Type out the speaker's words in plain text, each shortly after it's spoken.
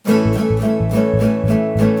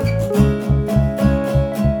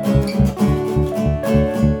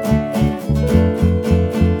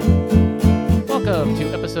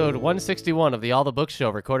161 of the All the Books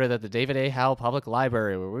Show, recorded at the David A. Howe Public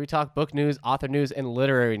Library, where we talk book news, author news, and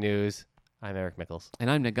literary news. I'm Eric Mickles. And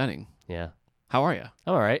I'm Nick Gunning. Yeah. How are you?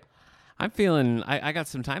 I'm all right. I'm feeling, I got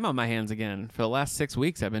some time on my hands again. For the last 6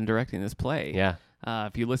 weeks, I've been directing this play. Yeah.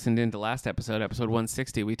 If you listened into last episode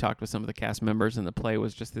 160, we talked with some of the cast members, and the play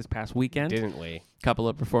was just this past weekend. Didn't we? A couple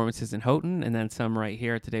of performances in Houghton, and then some right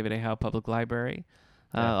here at the David A. Howe Public Library.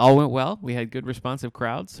 All went well. We had good responsive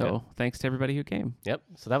crowds, so thanks to everybody who came. Yep.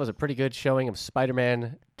 So that was a pretty good showing of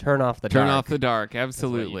Spider-Man Turn Off the Turn Dark. Off the Dark,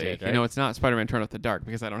 absolutely. That's what you did, right? You know, it's not Spider-Man Turn Off the Dark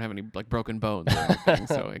because I don't have any like broken bones or anything,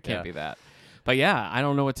 so it can't be that. But yeah, I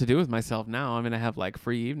don't know what to do with myself now. I'm going to have like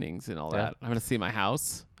free evenings and all that. I'm going to see my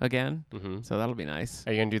house again, so that'll be nice.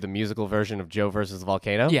 Are you going to do the musical version of Joe versus the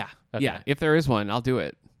Volcano? Yeah. Okay. Yeah. If there is one, I'll do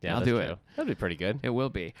it. Yeah, I'll do true. it. That'd be pretty good. It will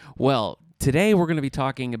be. Well, today we're going to be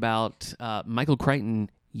talking about Michael Crichton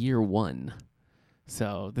Year One.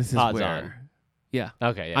 So this is Odds where... on. Yeah.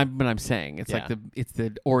 Okay, yeah. I'm saying it's like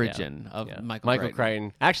the origin of Michael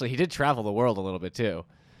Crichton. Actually, he did travel the world a little bit too.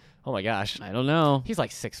 Oh my gosh. I don't know. He's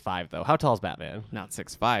like 6'5", though. How tall is Batman? Not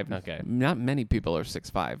 6'5". Okay. Not many people are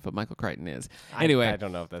 6'5", but Michael Crichton is. Anyway, I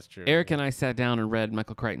don't know if that's true. Eric and I sat down and read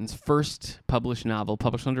Michael Crichton's first published novel,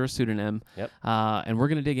 published under a pseudonym. Yep. And we're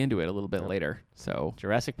going to dig into it a little bit later. So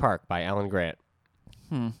Jurassic Park by Alan Grant.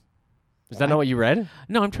 Is that not what you read?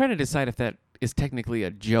 No, I'm trying to decide if that is technically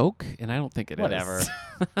a joke, and I don't think it is. Whatever.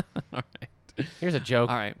 All right. Here's a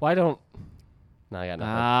joke. All right. Why don't... No, I got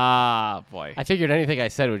nothing. Ah, boy. I figured anything I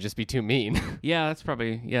said would just be too mean. Yeah, that's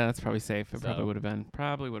probably safe. It probably would have been.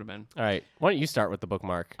 All right. Why don't you start with the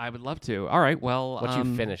bookmark? I would love to. All right. Well, What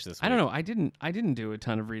you finished this week? I don't know. I didn't do a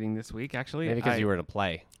ton of reading this week, actually. Maybe because you were in a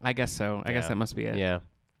play. I guess so. I guess that must be it. Yeah.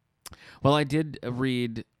 Well, I did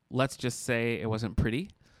read Let's Just Say It Wasn't Pretty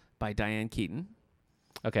by Diane Keaton.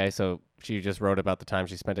 Okay, so she just wrote about the time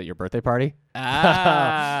she spent at your birthday party?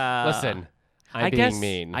 Listen, I'm being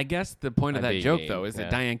mean. I guess the point of I'm that being joke, mean, though, is yeah.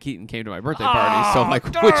 that Diane Keaton came to my birthday party. So, like,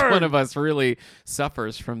 which one of us really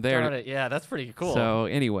suffers from there? Darn it. Yeah, that's pretty cool. So,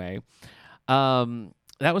 anyway,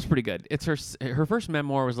 that was pretty good. It's her first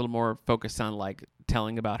memoir was a little more focused on, like,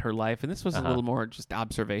 telling about her life, and this was a little more just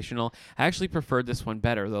observational. I actually preferred this one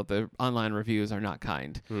better, though the online reviews are not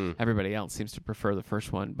kind. Everybody else seems to prefer the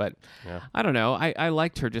first one, but I don't know. I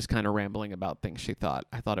liked her just kind of rambling about things she thought.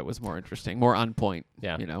 I thought it was more interesting, more on point,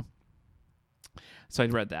 you know. So I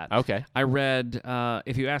read that. Okay. I read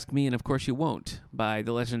If You Ask Me, and Of Course You Won't by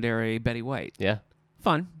the legendary Betty White. Yeah.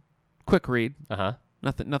 Fun. Quick read. Uh-huh.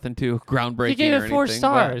 Nothing too groundbreaking. You gave or it 4 anything,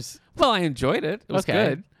 stars. Well, I enjoyed it. It was Okay.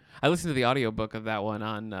 good. I listened to the audiobook of that one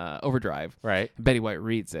on Overdrive. Right. Betty White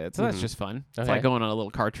reads it, so that's just fun. It's Okay. like going on a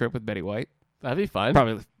little car trip with Betty White. That'd be fun.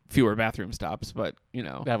 Probably fewer bathroom stops, but you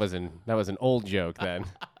know. That was an old joke then.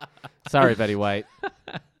 Sorry, Betty White.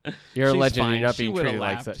 You're a She's legend. fine. You're not She being would've treated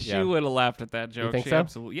like laughed. that. She would have laughed at that joke. think She so?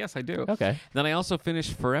 Absolutely. Yes, I do. Okay. Then I also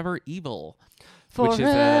finished Forever Evil, Forever. which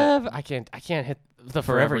is I can't hit the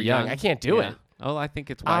Forever Young. I can't do it. Oh, I think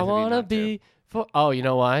it's wise I of you want to not be... Oh, you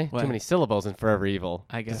know why? What? Too many syllables in Forever Evil.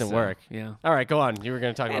 I guess Doesn't so. work. Yeah. All right, go on. You were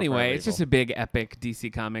going to talk about Forever Anyway, it's Evil. just a big epic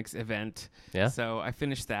DC Comics event. Yeah? So I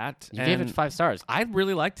finished that. You gave it and 5 stars. I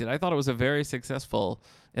really liked it. I thought it was a very successful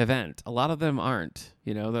event. A lot of them aren't.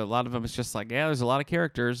 You know, a lot of them is just like, yeah, there's a lot of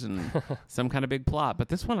characters and some kind of big plot. But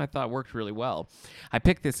this one I thought worked really well. I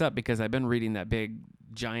picked this up because I've been reading that big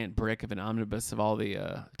giant brick of an omnibus of all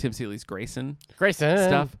the Tim Seeley's Grayson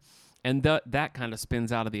stuff. And that kind of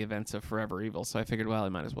spins out of the events of Forever Evil. So I figured, well, I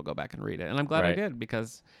might as well go back and read it. And I'm glad I did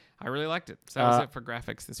because I really liked it. So that was it for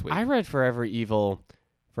graphics this week. I read Forever Evil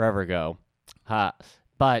forever ago.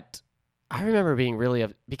 But I remember being really...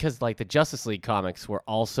 because, like, the Justice League comics were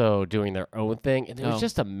also doing their own thing. And it was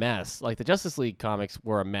just a mess. Like, the Justice League comics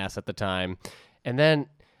were a mess at the time. And then...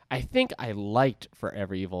 I think I liked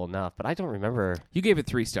Forever Evil enough, but I don't remember. You gave it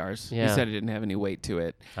 3 stars. Yeah. You said it didn't have any weight to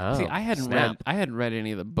it. Oh, See, I hadn't read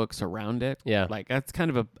any of the books around it. Yeah. Like that's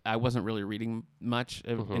kind of I wasn't really reading much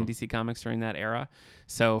in DC Comics during that era.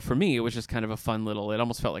 So for me, it was just kind of a fun little. It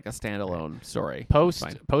almost felt like a standalone story.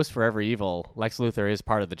 Post Forever Evil, Lex Luthor is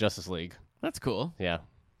part of the Justice League. That's cool. Yeah.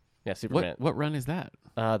 Yeah, Superman. What run is that?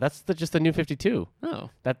 That's just the New 52. Oh.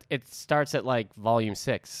 That it starts at like volume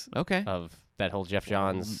 6 Okay. of that whole Jeff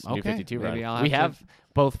Johns New Okay. 52 Maybe run. I'll We have have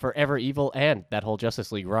both Forever Evil and that whole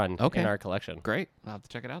Justice League run in our collection. Great. I'll have to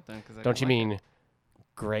check it out then. Don't you mean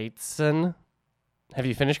Grayson? Have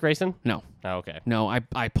you finished Grayson? No. Oh, okay. No,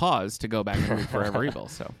 I paused to go back and read Forever Evil.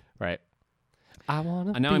 So. Right. I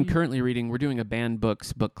want to Now I'm currently reading. We're doing a banned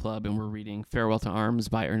books book club, and we're reading Farewell to Arms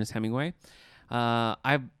by Ernest Hemingway.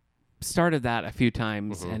 I've started that a few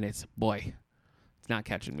times, and it's not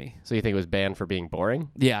catching me. So you think it was banned for being boring?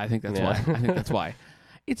 Yeah, I think that's why. I think that's why.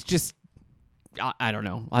 It's just, I don't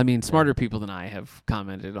know. I mean, smarter people than I have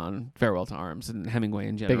commented on Farewell to Arms and Hemingway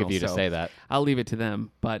in general. Big of you to so say that. I'll leave it to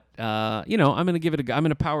them. But, I'm going to give it I'm going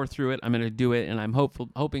to power through it. I'm going to do it. And I'm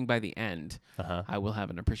hoping by the end I will have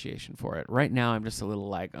an appreciation for it. Right now, I'm just a little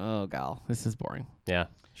like, oh, gal, this is boring. Yeah,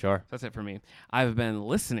 sure. That's it for me. I've been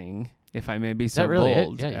listening, if I may be so really it?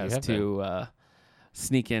 bold, Yeah, you as have to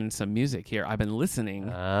sneak in some music here. I've been listening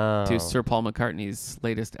to Sir Paul McCartney's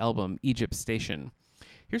latest album, Egypt Station.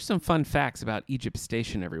 Here's some fun facts about Egypt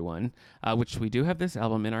Station, everyone, which we do have this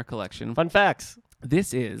album in our collection. Fun facts.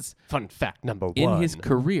 This is Fun fact number 1. in his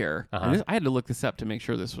career. And I had to look this up to make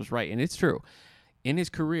sure this was right, and it's true. In his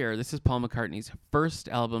career, this is Paul McCartney's first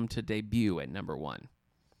album to debut at number 1.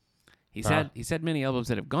 He's had many albums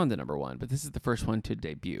that have gone to number 1, but this is the first one to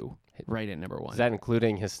debut right at number 1. Is that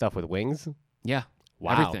including his stuff with Wings? Yeah.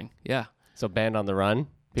 Wow. Everything. Yeah. So Band on the Run?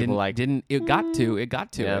 People it got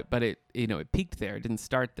to Yeah. it, but it peaked there. It didn't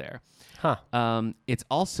start there. Huh. It's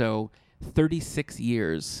also 36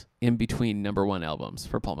 years in between number 1 albums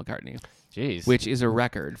for Paul McCartney, Jeez. which is a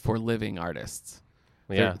record for living artists.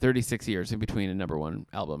 Yeah. 36 years in between a number 1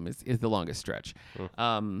 album is the longest stretch.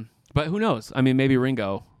 But who knows? I mean, maybe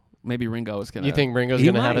Ringo is going to... You think Ringo's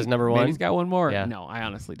going to have his number 1? Maybe he's got one more. Yeah. No, I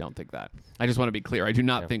honestly don't think that. I just want to be clear. I do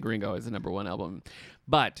not think Ringo is the number 1 album.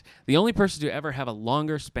 But the only person to ever have a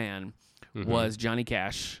longer span was Johnny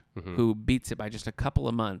Cash, who beats it by just a couple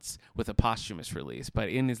of months with a posthumous release. But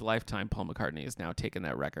in his lifetime, Paul McCartney has now taken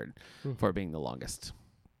that record for being the longest.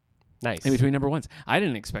 Nice. In between number 1s. I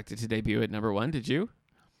didn't expect it to debut at number 1. Did you?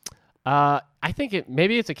 I think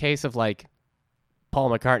maybe it's a case of like Paul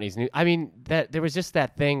McCartney's new. I mean, that there was just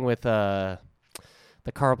that thing with the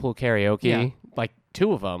carpool karaoke, like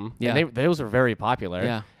 2 of them. Yeah. And those are very popular.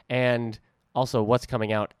 Yeah. And also what's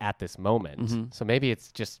coming out at this moment. So maybe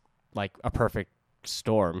it's just like a perfect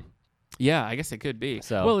storm. Yeah, I guess it could be.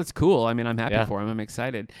 So- Well, it's cool. I mean, I'm happy Yeah. for him. I'm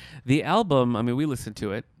excited. The album, I mean, we listened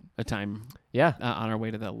to it a time Yeah. on our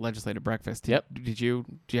way to the legislative breakfast. Yep. Do you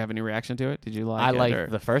have any reaction to it? Did you like I it? like or-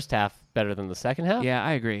 the first half better than the second half. Yeah,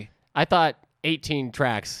 I agree. I thought 18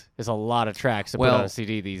 tracks is a lot of tracks to put Well, on a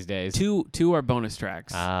CD these days. Two are bonus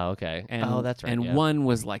tracks. Ah, okay. And, that's right. And yeah. one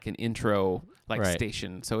was like an intro Right.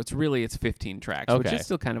 station. So it's 15 tracks, which Okay. is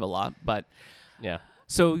still kind of a lot. But Yeah.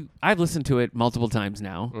 so I've listened to it multiple times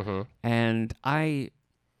now, and I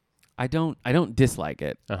don't dislike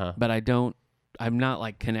it, but I'm not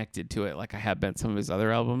like connected to it like I have been some of his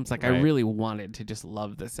other albums. Like I Right. really wanted to just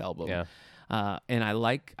love this album. Yeah. And I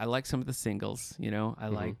like some of the singles, I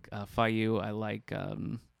like Fayu, I like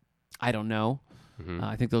I Don't Know.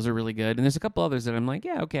 I think those are really good. And there's a couple others that I'm like,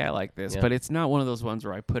 yeah, okay, I like this. Yeah. But it's not one of those ones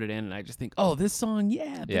where I put it in and I just think, oh, this song,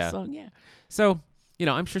 yeah, this Yeah. song, yeah. So,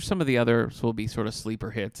 I'm sure some of the others will be sort of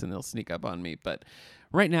sleeper hits and they'll sneak up on me. But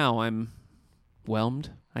right now I'm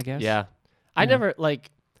whelmed, I guess. Yeah. I never,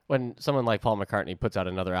 like, when someone like Paul McCartney puts out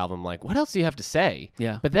another album, like, what else do you have to say?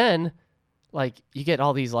 Yeah. But then, like, you get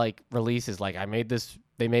all these, like, releases, like,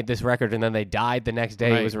 they made this record and then they died the next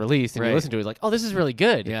day Right. it was released, and Right. you listen to it, it's like, oh, this is really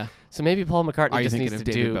good. Yeah. So maybe Paul McCartney Are you just thinking needs of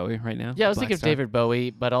to David do... Bowie right now? Yeah, I was Black thinking of Star? David Bowie,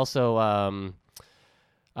 but also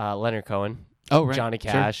Leonard Cohen, Oh, right. Johnny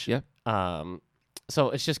Sure. Cash. Yep. So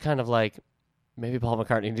it's just kind of like, maybe Paul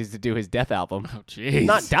McCartney needs to do his death album. Oh, jeez.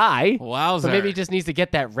 Not die, Wowzer. but maybe he just needs to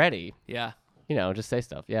get that ready. Yeah. Just say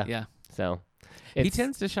stuff. Yeah. Yeah. So He it's-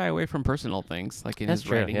 tends to shy away from personal things, like in That's his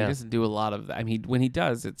true, writing. yeah. He doesn't do a lot of that. I mean, when he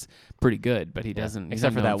does, it's pretty good, but he doesn't. he's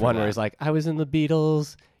Except not for known that one where he's like, I was in the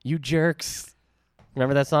Beatles, you jerks.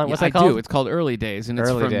 Remember that song? Yeah, What's that I called? do. It's called Early Days, and it's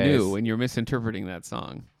Early from Days. New, and you're misinterpreting that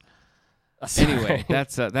song. Sorry. Anyway,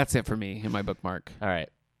 that's it for me in my bookmark. All right.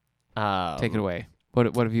 Take it away.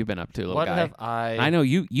 What have you been up to, little What guy? have I... I know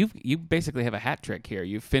you basically have a hat trick here.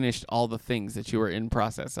 You've finished all the things that you were in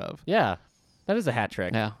process of. Yeah, that is a hat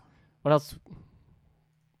trick. Yeah, What else?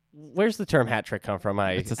 Where's the term hat trick come from?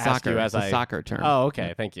 it's a asked soccer. you It's as a I... soccer term. Oh,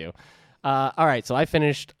 okay. Thank you. All right, so I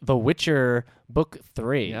finished The Witcher Book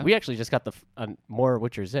 3. Yeah. We actually just got the more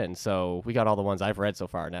Witchers in, so we got all the ones I've read so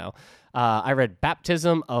far now. I read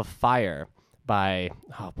Baptism of Fire by...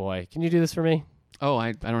 Oh, boy. Can you do this for me? Oh,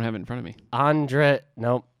 I don't have it in front of me. Andrzej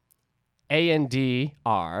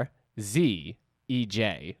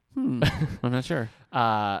I'm not sure.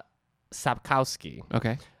 Sapkowski,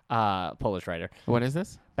 Okay. Polish writer. What is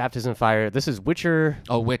this? Baptism of Fire. This is Witcher...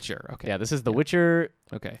 Oh, Witcher. Okay. Yeah, this is The Witcher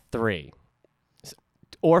Okay. 3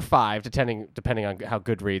 or 5, depending on how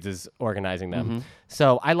Goodreads is organizing them.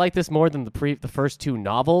 So I like this more than the first 2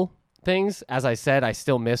 novel things. As I said, I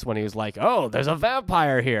still miss when he was like, "Oh, there's a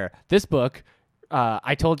vampire here." This book,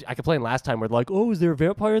 I complained last time. We're like, "Oh, is there a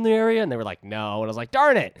vampire in the area?" And they were like, "No," and I was like,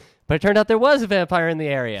 "Darn it!" But it turned out there was a vampire in the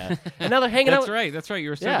area. And now they're hanging out. That's right. You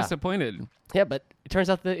were so Yeah. disappointed. Yeah, but it turns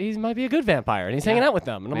out that he might be a good vampire, and he's hanging out with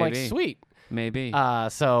them. And I'm like, Maybe. sweet. Maybe.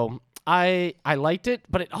 So I liked it,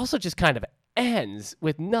 but it also just kind of ends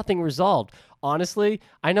with nothing resolved. Honestly,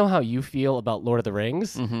 I know how you feel about Lord of the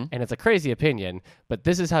Rings, and it's a crazy opinion, but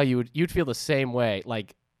this is how you'd feel the same way.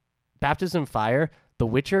 Like Baptism Fire, The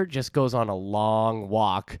Witcher just goes on a long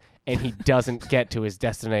walk, and he doesn't get to his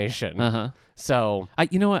destination. Uh-huh. So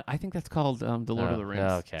You know what? I think that's called The Lord of the Rings.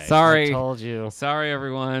 Okay, Sorry. I told you. Sorry,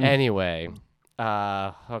 everyone. Anyway,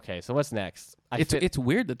 okay. So what's next? It's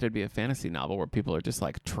weird that there'd be a fantasy novel where people are just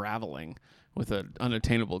like traveling with an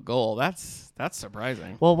unattainable goal. That's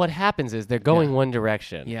surprising. Well, what happens is they're going one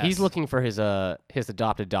direction. Yes. He's looking for his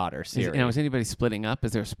adopted daughter, Ciri. Is anybody splitting up?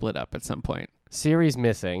 Is there a split up at some point? Ciri's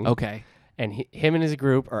missing. Okay. And him and his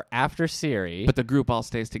group are after Ciri. But the group all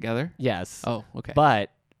stays together? Yes. Oh, okay. But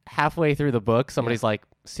halfway through the book, somebody's like,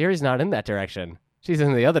 Ciri's not in that direction. She's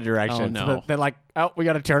in the other direction. Oh, no. So they're like, oh, we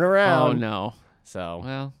got to turn around. Oh, no. So,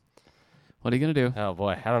 Well, what are you going to do? oh,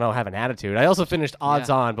 boy. I don't know. I have an attitude. I also finished Odds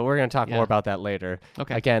On, but we're going to talk more about that later.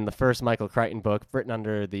 Okay. Again, the first Michael Crichton book written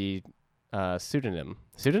under the pseudonym.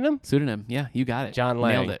 Pseudonym? Pseudonym. Yeah, you got it. John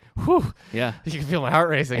Lang. Nailed it. Whew. Yeah. You can feel my heart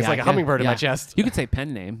racing. It's Yeah, like a I hummingbird in my yeah. chest. You could say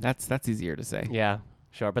pen name. That's easier to say. Yeah,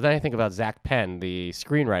 sure. But then I think about Zach Penn, the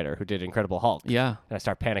screenwriter who did Incredible Hulk. Yeah. And I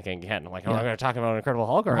start panicking again. I'm like, am I Yeah. going to talk about Incredible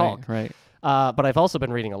Hulk or Hulk? Right. But I've also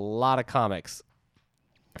been reading a lot of comics.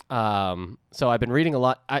 So I've been reading a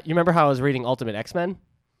lot. You remember how I was reading Ultimate X-Men?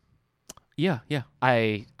 Yeah.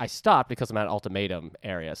 I stopped because I'm at Ultimatum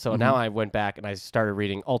area. So now I went back and I started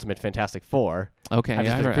reading Ultimate Fantastic Four. Okay. I've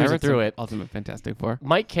just been I cruising read through some it. Ultimate Fantastic Four.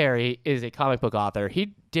 Mike Carey is a comic book author.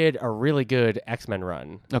 He did a really good X-Men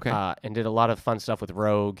run. Okay. And did a lot of fun stuff with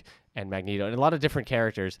Rogue and Magneto and a lot of different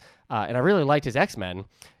characters. And I really liked his X-Men.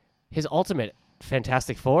 His Ultimate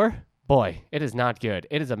Fantastic Four, boy, it is not good.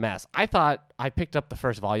 It is a mess. I thought I picked up the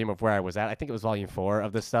first volume of where I was at. I think it was volume 4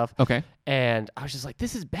 of this stuff. Okay. And I was just like,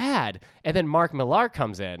 this is bad. And then Mark Millar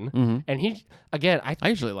comes in, and he, again, I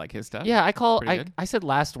usually like his stuff. yeah, Pretty good. I said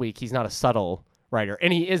last week he's not a subtle writer,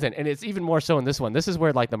 and he isn't. And it's even more so in this one. This is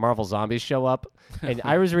where like the Marvel zombies show up. And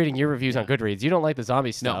I was reading your reviews on Goodreads. You don't like the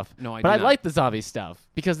zombie stuff. No, I But do I not. like the zombie stuff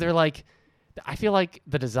because they're like, I feel like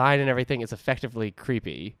the design and everything is effectively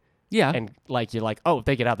creepy. Yeah. And like you're like, oh, if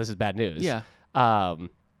they get out, this is bad news. Yeah.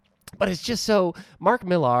 But it's just so Mark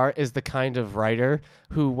Millar is the kind of writer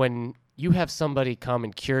who, when you have somebody come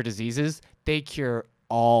and cure diseases, they cure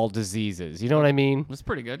all diseases. You know what I mean? That's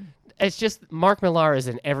pretty good. It's just Mark Millar is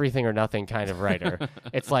an everything or nothing kind of writer.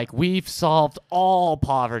 It's like we've solved all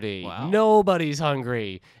poverty. Wow. Nobody's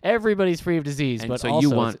hungry. Everybody's free of disease. And but so also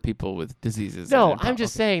you want people with diseases. no, and I'm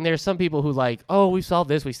just saying there's some people who like, oh, we solved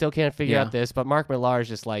this. We still can't figure Yeah. out this. But Mark Millar is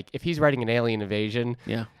just like, if he's writing an alien invasion,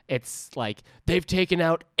 Yeah. it's like they've taken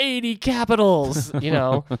out 80 capitals. You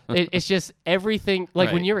know, it's just everything. Like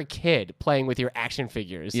when Right. you're a kid playing with your action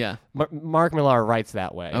figures. Yeah. Mark Millar writes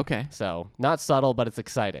that way. Okay. So not subtle, but it's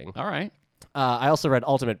exciting. All right. I also read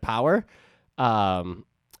Ultimate Power.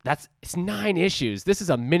 It's 9 issues. This is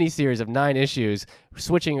a mini series of 9 issues,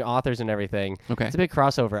 switching authors and everything. Okay. It's a big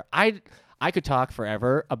crossover. I could talk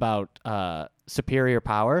forever about Superior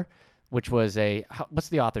Power, which was what's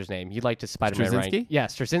the author's name? You like to Spider-Man rank? Straczynski? Yeah,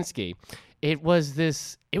 Straczynski. It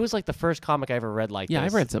was like the first comic I ever read like Yeah,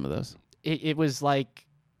 this. I've read some of those. It was like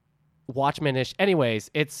Watchmen-ish. Anyways,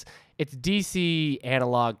 it's DC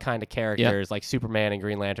analog kind of characters like Superman and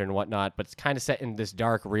Green Lantern and whatnot, but it's kind of set in this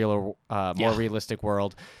dark, more realistic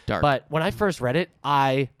world. Dark. But when I first read it,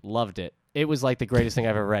 I loved it. It was like the greatest thing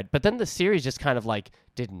I've ever read. But then the series just kind of like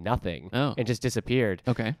did nothing and just disappeared.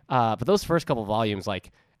 Okay. But those first couple volumes,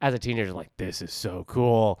 like as a teenager, I'm like, this is so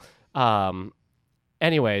cool.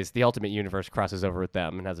 Anyways, the Ultimate Universe crosses over with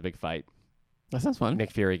them and has a big fight. That sounds fun.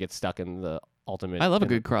 Nick Fury gets stuck in the Ultimate. I love a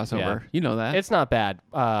good crossover. Yeah. You know that. It's not bad.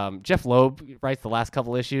 Jeff Loeb writes the last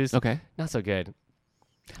couple issues. okay. Not so good.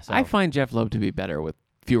 So, I find Jeff Loeb to be better with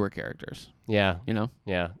fewer characters. yeah, You know,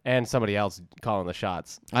 and somebody else calling the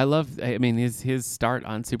shots. I mean, his start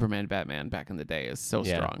on Superman, Batman back in the day is so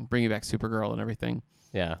Yeah. strong. Bringing back Supergirl and everything,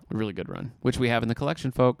 Yeah, a really good run, which we have in the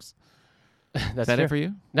collection, folks. that's Is that true. it for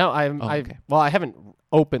you? No, okay. I haven't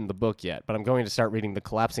opened the book yet, but I'm going to start reading The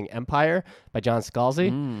Collapsing Empire by John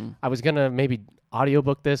Scalzi. Mm. I was gonna maybe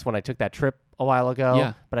audiobook this when I took that trip a while ago,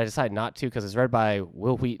 Yeah. but I decided not to because it's read by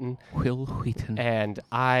Will Wheaton, Will Wheaton. and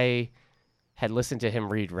I had listened to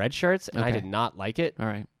him read Red Shirts, and I Okay. did not like it. All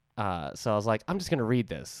right. So I was like, I'm just gonna read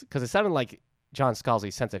this because it sounded like John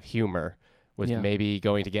Scalzi's sense of humor was Yeah. maybe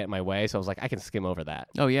going to get in my way. So I was like, I can skim over that.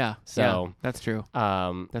 Oh yeah. So- yeah, that's true.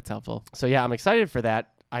 Um, That's helpful. so yeah, I'm excited for that.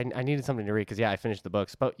 I needed something to read because I finished the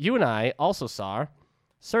books. But you and I also saw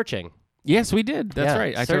Searching. Yes, we did. That's Yeah,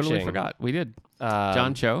 right. I totally Searching. forgot. We did.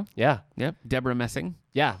 John Cho. Yeah. Yep. Deborah Messing.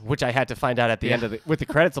 Yeah, which I had to find out at the end of with the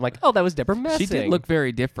credits. I'm like, oh, that was Deborah Messing. She did look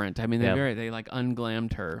very different. I mean, Yeah. they like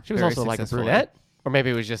unglammed her. She was very also like a successfully. brunette, or maybe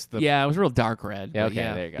it was just the. Yeah, it was real dark red. Yeah. but Okay.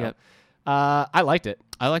 There you go. Yep. I liked it.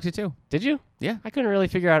 I liked it too. Did you? Yeah, I couldn't really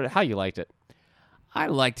figure out how you liked it. I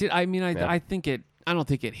liked it. I mean, Yeah. I think it. I don't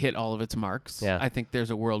think it hit all of its marks. Yeah. I think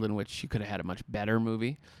there's a world in which she could have had a much better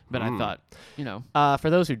movie. But I thought, For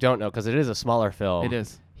those who don't know, because it is a smaller film, it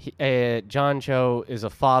is. John Cho is a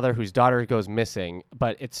father whose daughter goes missing,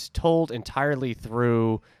 but it's told entirely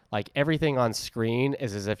through like everything on screen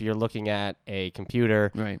is as if you're looking at a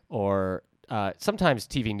computer, Right. or sometimes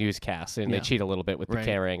TV newscasts, and they Yeah. cheat a little bit with the Right.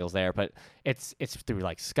 camera angles there. But it's through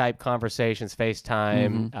like Skype conversations,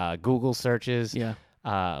 FaceTime, Google searches. Yeah.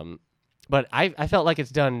 But I felt like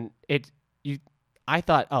it's done. I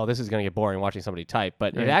thought, oh, this is gonna get boring watching somebody type,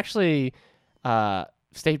 but Right. it actually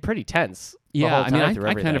stayed pretty tense. the Yeah. whole I mean, time through I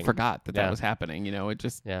kind of everything. forgot that Yeah. was happening. It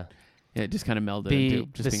just Yeah. it just kind of melded into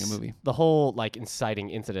just being a this- movie. The whole like inciting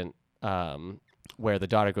incident where the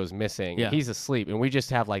daughter goes missing. Yeah. He's asleep, and we just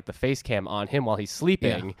have like the face cam on him while he's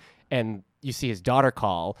sleeping, and you see his daughter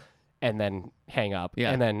call, and then hang up,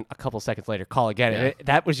 Yeah. and then a couple seconds later call again. And Yeah.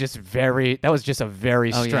 that was just a very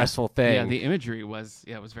Oh, yeah. stressful thing. Yeah, the imagery was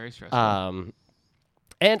it was very stressful. And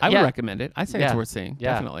I would yeah, recommend it. I say it's Yeah. worth seeing.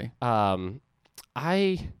 Yeah. Definitely.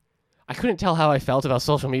 I couldn't tell how I felt about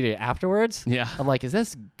social media afterwards. Yeah. I'm like, is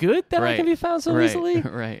this good that I Right. can be found so right. easily?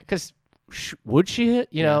 Right. Because would she hit?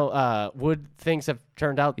 Yeah. Would things have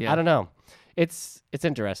turned out? Yeah. I don't know. It's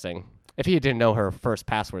interesting. If he didn't know her first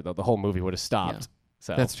password, though, the whole movie would have stopped.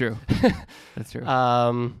 So That's true. That's true.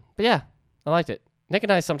 But yeah, I liked it. Nick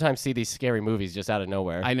and I sometimes see these scary movies just out of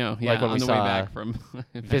nowhere. I know. Yeah. like when on we the way saw back from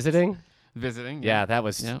Visiting. visiting. Yeah, that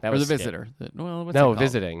was Yeah. that or was the scary. visitor. What's No, it called?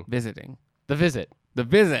 Visiting. Visiting. The Visit. The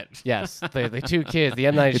visit. Yes, the two kids, the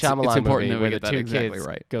M Night It's Shyamalan important movie that we where get the that two exactly kids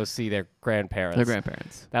right. go see their grandparents. Their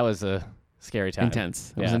grandparents. That was a scary time.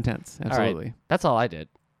 Intense. It was Yeah. intense. right. Absolutely. That's all I did.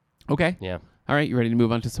 Okay. Yeah. All right. You ready to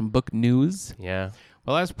move on to some book news? Yeah.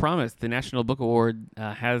 Well, as promised, the National Book Award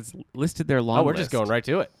has listed their long Oh, we're list. just going right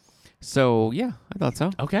to it. So, yeah, I thought so.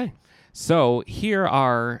 Okay. So here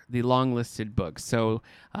are the long listed books. So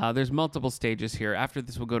there's multiple stages here. After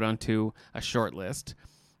this, we'll go down to a short list,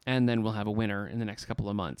 and then we'll have a winner in the next couple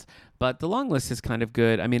of months. But the long list is kind of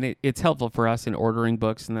good. I mean, it's helpful for us in ordering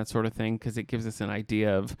books and that sort of thing because it gives us an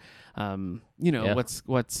idea of, Yeah.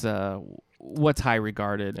 what's high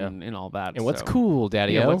regarded Yeah. and all that. And what's So, cool,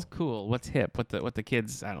 Daddy? Yeah, what's cool, what's hip, what the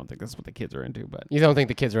kids. I don't think that's what the kids are into, but. You don't think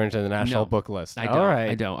the kids are into the national No, book list? I don't. All right.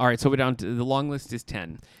 I don't. All right, so we're down to the long list is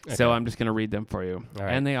 10. So Okay. I'm just going to read them for you. All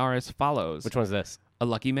right. And they are as follows. Which one's this? A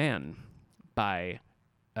Lucky Man by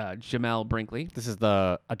Jamel Brinkley. This is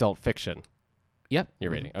the adult fiction. Yep.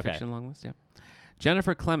 You're reading. Okay. Fiction long list, yep.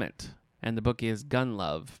 Jennifer Clement, and the book is Gun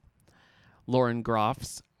Love. Lauren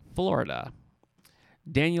Groff's Florida.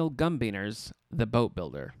 Daniel Gumbeiner's The Boat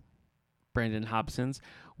Builder. Brandon Hobson's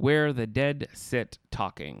Where the Dead Sit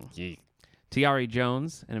Talking. Yee. Tiari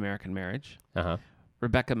Jones, An American Marriage. Uh-huh.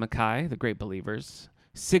 Rebecca Mackay, The Great Believers.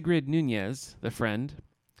 Sigrid Nunez, The Friend.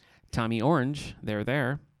 Tommy Orange, They're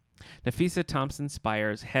There. Nafisa Thompson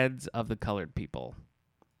Spires, Heads of the Colored People.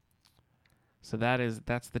 So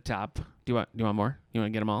that's the top. Do you want more? You want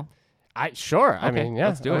to get them all? Sure. I Okay, mean, yeah.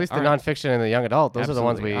 let's do At it. least All the right. nonfiction and the young adult. Those are the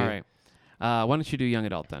ones Absolutely. we. All right. Why don't you do young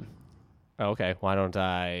adult then? Oh, okay. Why don't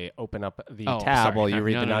I open up the Oh, tab sorry. while you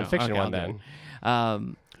read No, the no, no. nonfiction Okay, one I'll do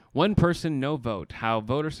then? One Person, No Vote: How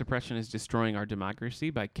Voter Suppression is Destroying Our Democracy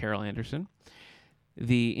by Carol Anderson.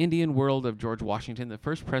 The Indian World of George Washington, the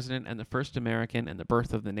First President and the First American and the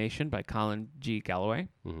Birth of the Nation by Colin G. Galloway.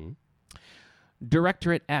 Mm-hmm.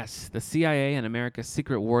 Directorate S, The CIA and America's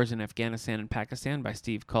Secret Wars in Afghanistan and Pakistan by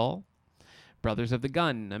Steve Cull. Brothers of the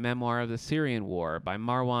Gun, a memoir of the Syrian War by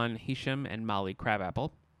Marwan Hisham and Molly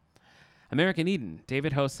Crabapple. American Eden,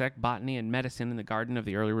 David Hosek, Botany and Medicine in the Garden of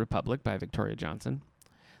the Early Republic by Victoria Johnson.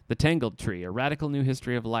 The Tangled Tree, A Radical New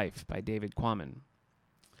History of Life by David Quammen.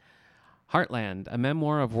 Heartland, a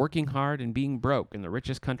memoir of working hard and being broke in the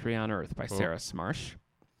richest country on earth by Sarah Smarsh.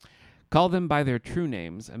 Call Them by Their True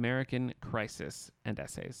Names, American Crisis and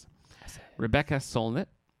Essays. Rebecca Solnit.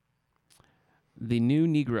 The New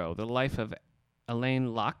Negro, The Life of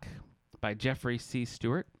Elaine Locke by Jeffrey C.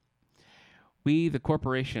 Stewart. We the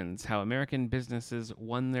Corporations, How American Businesses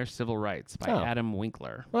Won Their Civil Rights by Oh. Adam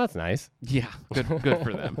Winkler. Well, that's nice. Yeah, good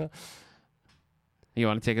for them. You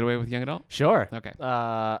want to take it away with young adult? Sure. Okay.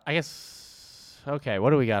 I guess. Okay.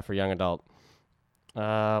 What do we got for young adult?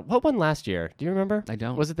 What won last year? Do you remember? I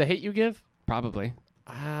don't. Was it The Hate You Give? Probably.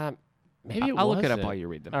 Maybe it I'll wasn't. look it up while you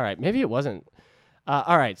read them. All right, maybe it wasn't.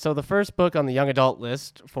 All right, so the first book on the young adult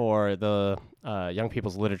list for the Young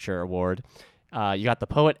People's Literature Award, you got The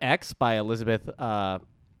Poet X by Elizabeth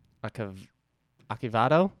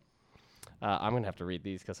Akivado. I'm going to have to read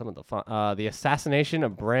these because some of the fun. The Assassination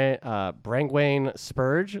of Brangwain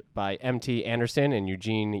Spurge by M.T. Anderson and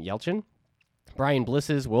Eugene Yelchin. Brian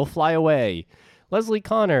Bliss's Will Fly Away. Leslie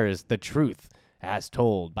Connor's The Truth, as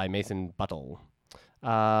Told by Mason Buttle.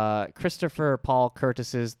 Christopher Paul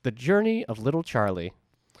Curtis's The Journey of Little Charlie.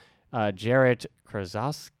 Jarrett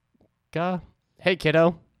Krasaska. Hey,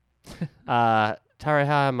 kiddo. Tariha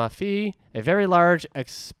Mafi, A Very Large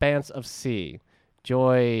Expanse of Sea.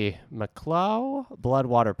 Joy McClough, Blood,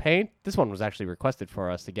 Water, Paint. This one was actually requested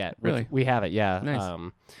for us to get. Really? We have it, yeah.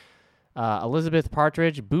 Nice. Elizabeth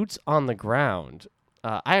Partridge, Boots on the Ground.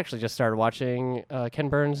 I actually just started watching Ken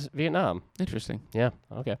Burns' Vietnam. Interesting. Yeah,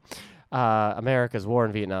 okay. America's War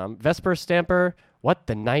in Vietnam. Vesper Stamper, What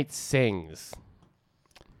the Night Sings.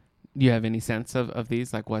 Do you have any sense of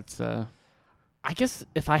these? Like what's... I guess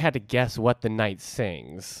if I had to guess what the night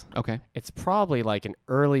sings, Okay. it's probably like an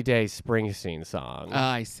early day Springsteen song.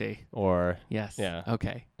 I see. Or, Yes. yeah.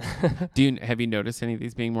 Okay. Have you noticed any of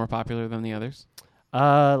these being more popular than the others?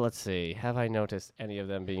 Let's see. Have I noticed any of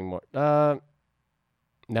them being more?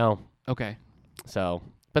 No. Okay. So,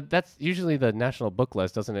 but that's usually the national book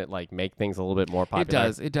list, doesn't it? Like make things a little bit more popular. It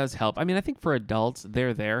does. It does help. I mean, I think for adults,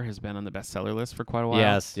 There has been on the bestseller list for quite a while.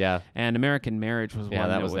 Yes. Yeah. And American Marriage was Yeah. one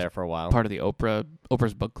That was there for a while. part of the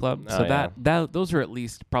Oprah's book club. Oh, So yeah. those are at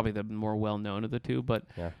least probably the more well known of the two. But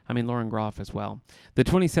Yeah. I mean, Lauren Groff as well. The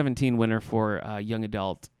 2017 winner for young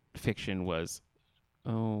adult fiction was,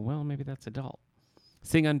 maybe that's adult.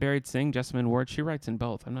 Sing Unburied Sing, Jessamine Ward. She writes in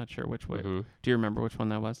both. I'm not sure which way. Mhm. Do you remember which one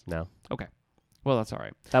that was? No. Okay. Well, that's all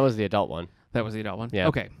right. That was the adult one. That was the adult one. Yeah.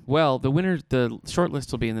 Okay. Well, the short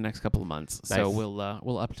list will be in the next couple of months, so Nice.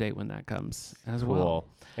 we'll update when that comes as Cool. well.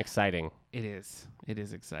 Exciting. It is. It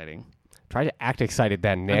is exciting. Try to act excited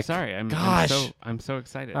then, Nick. I'm sorry. Gosh. I'm so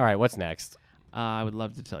excited. All right. What's next? I would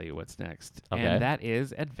love to tell you what's next, Okay. and that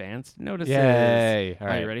is advanced notices. Yay. All Are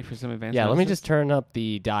right. you ready for some advanced? Yeah, let me notices? just turn up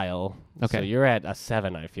the dial. Okay. So you're at a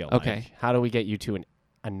 7, I feel Okay. like. How do we get you to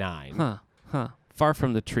a 9? Huh. Far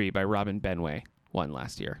from the Tree by Robin Benway won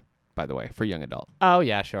last year, by the way, for young adult. Oh,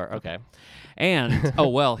 yeah, sure. Okay. And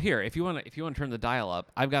here, if you want to turn the dial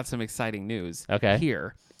up, I've got some exciting news. Okay.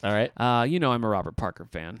 Here. All right. I'm a Robert Parker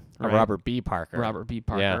fan. A right? Robert B. Parker. Robert B.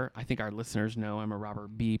 Parker. Yeah. I think our listeners know I'm a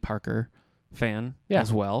Robert B. Parker fan Yeah.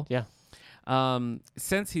 as well. Yeah.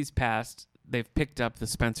 Since he's passed, they've picked up the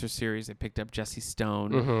Spencer series. They picked up Jesse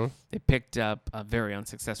Stone. Mm-hmm. They picked up, very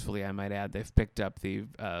unsuccessfully, I might add, they've picked up the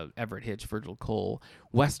Everett Hitch, Virgil Cole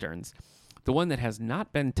Westerns. The one that has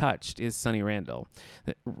not been touched is Sonny Randall.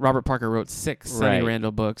 Robert Parker wrote 6 Sonny Right.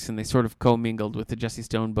 Randall books, and they sort of commingled with the Jesse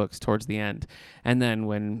Stone books towards the end. And then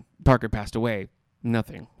when Parker passed away,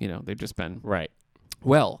 nothing. They've just been... Right.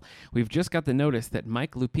 Well, we've just got the notice that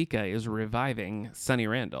Mike Lupica is reviving Sonny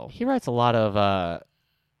Randall. He writes a lot of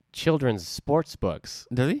children's sports books.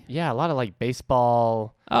 Does he? Yeah, a lot of like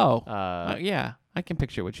baseball, Oh, uh, yeah. I can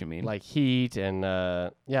picture what you mean. like Heat, and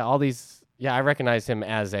all these. Yeah, I recognize him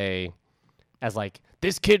as like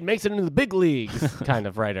this kid makes it into the big leagues kind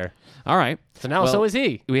of writer. All right. So now, Well, so is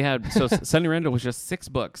he. We had Sonny Randall was just 6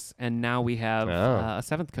 books, and now we have Oh. a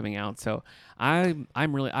 7th coming out. So I'm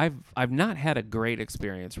really I've not had a great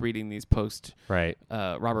experience reading these post Right.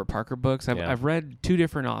 Robert Parker books. Yeah. I've read 2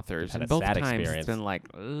 different authors, Had and a both sad times experience. it's been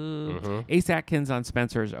like Mhm. Ace Atkins on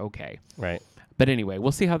Spencer is okay, Right. but anyway,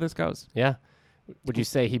 we'll see how this goes. Yeah. Would you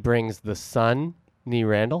say he brings the sun, Nee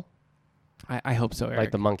Randall, I hope so, Eric.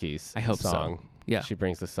 like the Monkees? I hope so. song? Yeah. She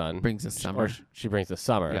brings the sun. Brings the Or summer. she brings the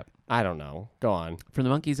summer. Yep. I don't know. Go on. From the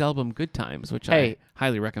Monkees album Good Times, which Hey. I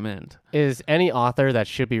highly recommend. Is any author that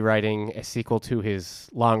should be writing a sequel to his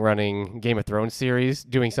long-running Game of Thrones series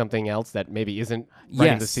doing something else that maybe isn't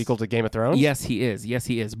writing the Yes. sequel to Game of Thrones? Yes, he is. Yes,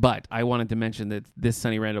 he is. But I wanted to mention that this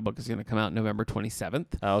Sonny Randall book is going to come out November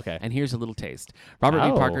 27th. Oh, okay. And here's a little taste. Robert B.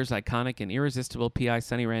 Oh. Parker's iconic and irresistible PI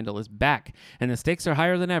Sonny Randall is back, and the stakes are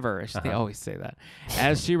higher than ever. They always say that.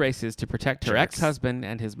 As she races to protect her Jerks. ex-husband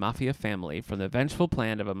and his mafia family from the vengeful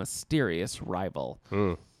plan of a mysterious rival.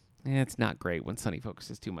 Mm. It's not great when Sonny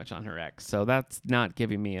focuses too much on her ex, so that's not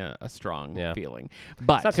giving me a strong Yeah. feeling. It's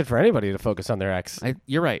not But good for anybody to focus on their ex.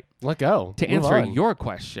 you're right. Let go. To Move answer on. your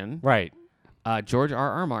question, Right. George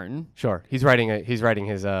R.R. Martin. Sure. He's writing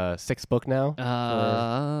his 6th book now.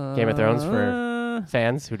 Game of Thrones for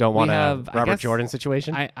fans who don't we want a have- I Robert guess- Jordan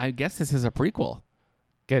situation. I guess this is a prequel.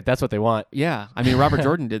 Good. That's what they want. Yeah, I mean Robert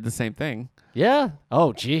Jordan did the same thing. Yeah.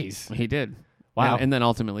 Oh, jeez. He did. Wow. And then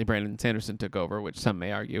ultimately Brandon Sanderson took over, which some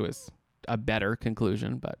may argue is a better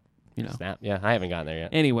conclusion, but Snap. Yeah, I haven't gotten there yet.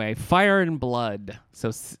 Anyway, Fire and Blood. So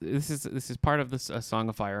this is part of this Song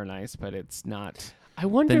of Fire and Ice, but it's not I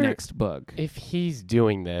wonder the next book. if he's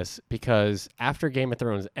doing this because after Game of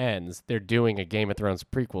Thrones ends, they're doing a Game of Thrones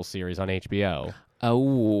prequel series on HBO.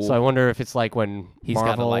 Oh, So I wonder if it's like when he's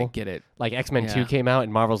got to Marvel, get it. like X-Men Yeah. 2 came out,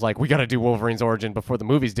 and Marvel's like, we got to do Wolverine's origin before the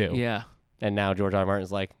movies do. Yeah, And now George R. R.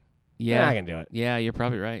 Martin's like, yeah, I can do it. Yeah, you're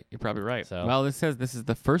probably right. So- Well, this says this is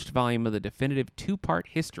the first volume of the definitive 2-part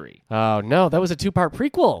history. Oh, no, that was a 2-part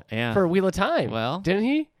prequel Yeah. for Wheel of Time. Well, Didn't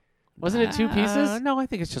he? Wasn't it 2 pieces? No, I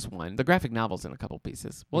think it's just one. The graphic novel's in a couple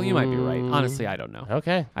pieces. Well, you might be right. Honestly, I don't know.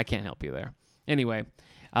 Okay. I can't help you there. Anyway,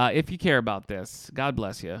 if you care about this, God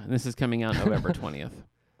bless you. This is coming out November 20th.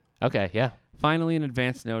 Okay, yeah. Finally, in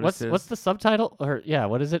advance notices. What's the subtitle? Or yeah,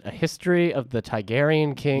 what is it? A history of the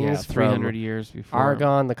Targaryen kings yeah, 300 from years before.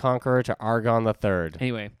 Argon the Conqueror to Argon the Third.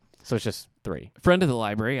 Anyway, So it's just 3. friend of the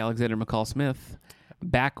library, Alexander McCall Smith,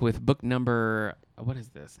 back with book number, what is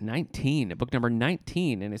this? 19. Book number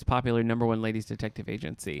 19 in his popular #1 Ladies Detective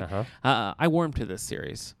Agency. Uh-huh. I warmed to this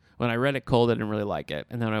series. When I read it cold, I didn't really like it.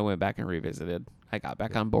 And then I went back and revisited. I got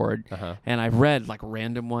back on board. Uh-huh. And I've read like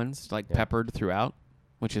random ones, like Yeah. peppered throughout,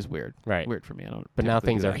 which is weird. Right. Weird for me. I don't. But now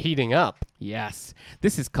typically things do are that. heating up. Yes.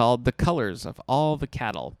 This is called The Colors of All the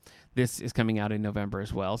Cattle. This is coming out in November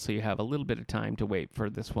as well, so you have a little bit of time to wait for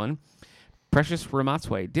this one. Precious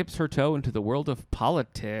Ramatsue dips her toe into the world of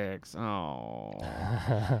politics. Oh.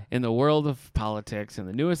 In the world of politics, in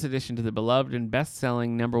the newest addition to the beloved and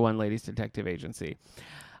best-selling #1 Ladies Detective Agency.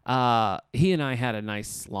 He and I had a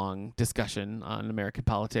nice long discussion on American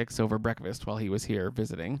politics over breakfast while he was here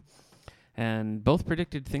visiting. And both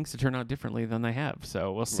predicted things to turn out differently than they have.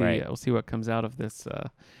 So we'll see. Right. We'll see what comes out of this.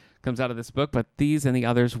 Book. But these and the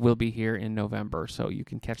others will be here in November, so you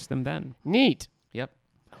can catch them then. Neat. Yep.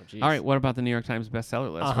 Oh, geez. All right. What about the New York Times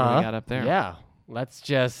bestseller list? What do we got up there? Yeah. Let's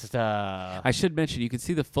just. I should mention you can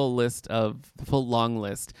see the full long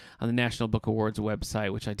list on the National Book Awards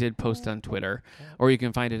website, which I did post on Twitter, or you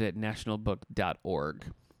can find it at nationalbook.org.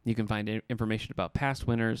 You can find information about past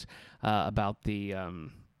winners, about the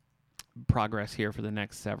progress here for the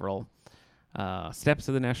next several steps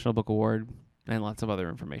of the National Book Award, and lots of other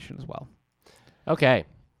information as well. Okay.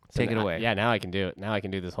 Take it away. Yeah, now I can do it. Now I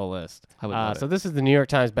can do this whole list. I would love So it. this is the New York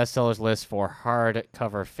Times bestsellers list for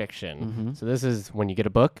hardcover fiction. Mhm. So this is when you get a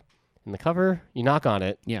book, and the cover, you knock on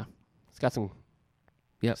it. Yeah. It's got some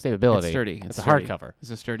Yep. stability. It's sturdy. It's a sturdy. hardcover.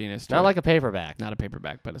 It's a sturdiness. to Not it. like a paperback. Not a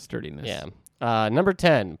paperback, but a sturdiness. Yeah. Number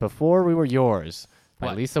 10, Before We Were Yours by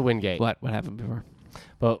What? Lisa Wingate. What happened before?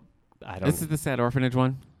 But I don't. This is the sad orphanage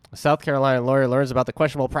one. A South Carolina lawyer learns about the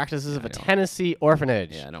questionable practices of I a don't- Tennessee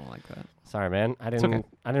orphanage. Yeah, I don't like that. Sorry, man. I didn't. okay.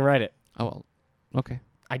 I didn't write it. Oh well. Okay.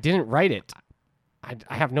 I didn't write it. I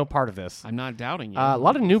have no part of this. I'm not doubting you. A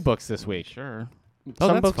lot of new books this week. Sure. Oh,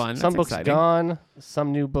 Some that's books, fun. Some That's books exciting. gone.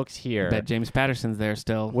 Some new books here. Bet James Patterson's there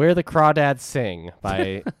still. Where the Crawdads Sing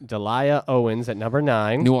by Delia Owens at number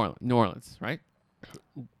 9. New Orleans, right?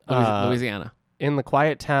 Louisiana. In the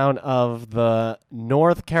quiet town of the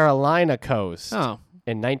North Carolina coast. Oh,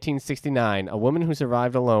 In 1969, a woman who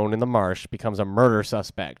survived alone in the marsh becomes a murder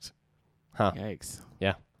suspect. Huh. yikes.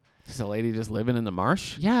 Yeah. Just a lady just living in the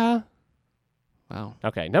marsh? Yeah. Wow.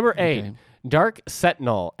 Okay. Number 8, Okay. Dark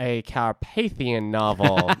Sentinel, a Carpathian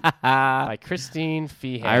novel by Christine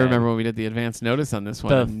Feehan. I remember when we did the advance notice on this one.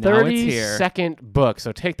 the and now it's here. 32nd book.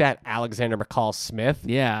 So take that, Alexander McCall Smith.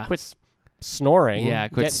 Yeah. Quit snoring. Yeah,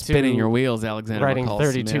 quit Get spinning to your wheels, Alexander writing McCall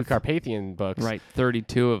 32 Smith. Carpathian books. Right,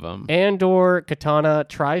 32 of them. Andor Katana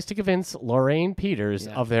tries to convince Lorraine Peters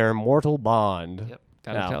Yeah. of their immortal bond. Yep.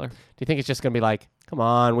 Gotta No. tell her. Do you think it's just going to be like, come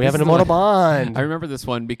on, we This have an is the immortal one- bond? I remember this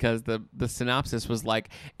one because the synopsis was like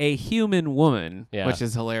a human woman, Yeah. which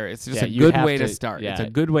is hilarious. It's just Yeah, a you good have way to to- start. yeah. It's a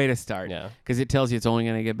good way to start Yeah. because it tells you it's only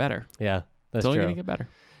going to get better. Yeah, that's It's only true. going to get better.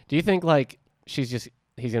 Do you think like he's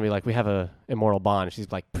going to be like, we have a immortal bond.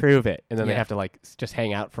 She's like, prove it. And then they Yeah. have to like just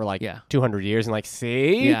hang out for like Yeah. 200 years and like,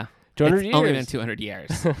 see? Yeah. 200 It's years. only been 200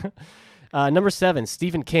 years. Number 7,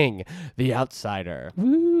 Stephen King, The Outsider.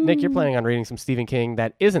 Nick, you're planning on reading some Stephen King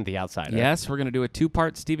that isn't The Outsider. Yes, we're going to do a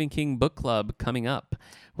 2-part Stephen King book club coming up.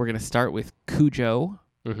 We're going to start with Cujo,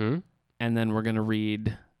 Mm-hmm. and then we're going to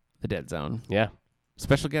read The Dead Zone. Yeah.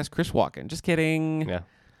 Special guest Chris Walken. Just kidding. Yeah.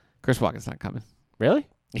 Chris Walken's not coming. Really?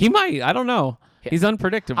 He might. I don't know. He's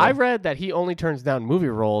unpredictable. I read that he only turns down movie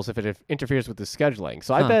roles if it interferes with his scheduling.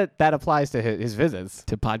 So I Huh. bet that applies to his visits.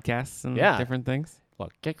 to podcasts and Yeah. different things.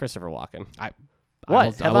 Look, get Christopher Walken. I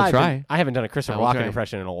What? will try. I haven't done a Christopher I will Walken try.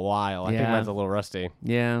 impression in a while. I think Yeah. mine's a little rusty.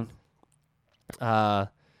 Yeah.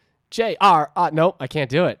 J.R. Nope, I can't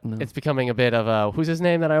do it. No. It's becoming a bit of a who's his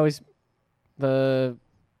name that I always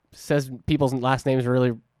says people's last names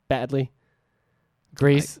really badly.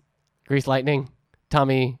 Grease Lightning,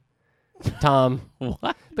 Tom.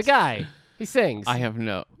 What? The guy. He sings. I have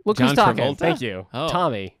no. Look John who's talking. Travolta? Thank you. Oh.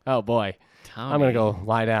 Tommy. Oh, boy. Tommy. I'm going to go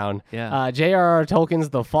lie down. Yeah. J.R.R. Tolkien's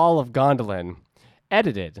The Fall of Gondolin,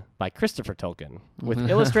 edited by Christopher Tolkien, with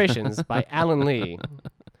illustrations by Alan Lee.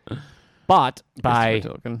 Bought by,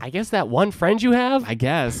 Tolkien. I guess, that one friend you have, I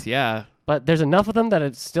guess, yeah. but there's enough of them that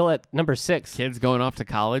it's still at number 6. Kids going off to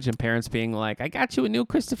college and parents being like, I got you a new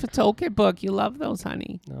Christopher Tolkien book. You love those,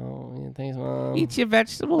 honey. No, yeah, thanks, Mom. Eat your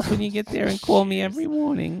vegetables when you get there and call me every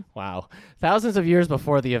morning. Wow. Thousands of years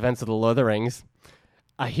before the events of The Lord of the Rings,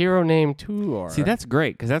 a hero named Tuor. See, that's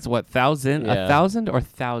great because that's what, 1,000? Yeah. 1,000 or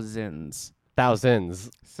thousands? Thousands.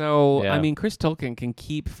 So, Yeah. I mean, Chris Tolkien can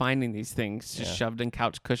keep finding these things just Yeah. shoved in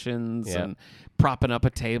couch cushions Yeah. and propping up a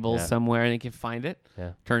table Yeah. somewhere, and he can find it,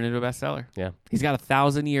 Yeah. turn it into a bestseller. Yeah. He's got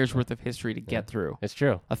 1,000 years worth of history to get through. It's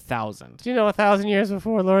true. 1,000. Do you know 1,000 years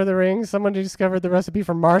before Lord of the Rings, someone discovered the recipe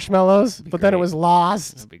for marshmallows, but then it great. was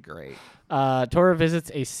lost? That'd be great. Torah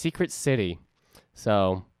visits a secret city.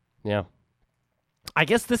 So, yeah. I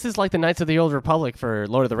guess this is like the Knights of the Old Republic for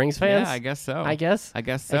Lord of the Rings fans. Yeah, I guess so. I guess. I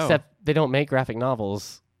guess so. Except they don't make graphic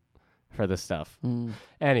novels for this stuff. Mm.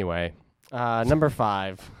 Anyway, number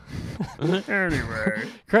 5. Anyway.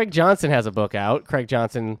 Craig Johnson has a book out. Craig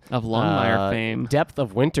Johnson Of Longmire fame. Depth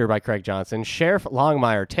of Winter by Craig Johnson. Sheriff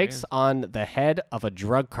Longmire takes on the head of a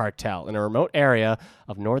drug cartel in a remote area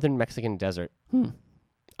of northern Mexican desert.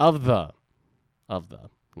 Of the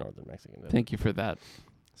northern Mexican desert. Thank you for that.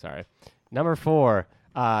 Sorry. Number 4,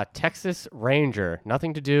 Texas Ranger.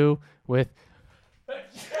 Nothing to do with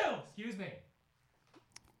excuse me.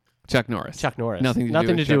 Chuck Norris. Chuck Norris. Nothing to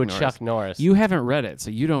Nothing do to do with with Chuck Chuck Norris. You haven't read it, so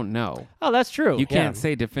you don't know. Oh, that's true. You can't Yeah.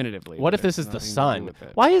 say definitively. What that if this it's is the nothing to do son? with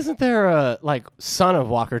it. Why isn't there a son of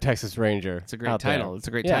Walker, Texas Ranger? It's a great out there? title. It's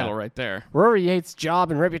a great Yeah. title right there. Rory Yates'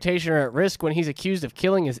 job and reputation are at risk when he's accused of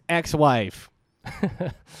killing his ex-wife.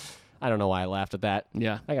 I don't know why I laughed at that.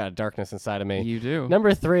 Yeah. I got a darkness inside of me. You do.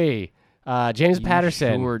 Number 3, James You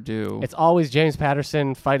Patterson. sure do. It's always James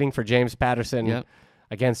Patterson fighting for James Patterson Yep.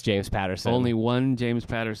 against James Patterson. Only one James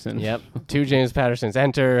Patterson. Yep. 2 James Pattersons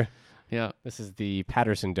enter. Yeah. This is the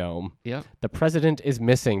Patterson Dome. Yep. The President is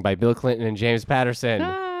Missing by Bill Clinton and James Patterson.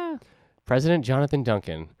 Ah. President Jonathan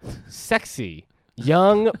Duncan. Sexy.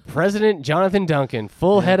 Young President Jonathan Duncan.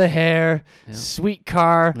 Full head of hair. Yeah. Sweet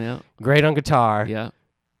car. Yeah. Great on guitar. Yeah.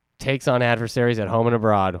 Takes on adversaries at home and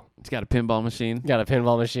abroad. He's got a pinball machine. Got a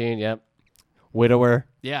pinball machine. Yep. Widower.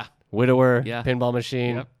 Yeah. Widower. Yeah. Pinball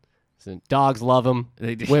machine. Yep. So dogs love him.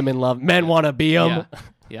 They do. Women love him. Men want to be him. Yeah.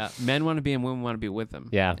 Yeah. Men want to be and women want to be with him.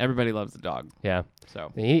 Yeah. Everybody loves the dog. Yeah.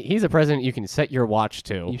 So He's a president you can set your watch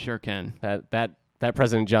to. you sure can. That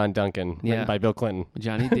President John Duncan, Yeah. written by Bill Clinton.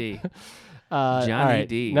 Johnny D. Johnny Johnny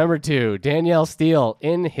D. Number 2, Danielle Steele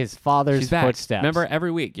in his father's She's back. footsteps. Remember,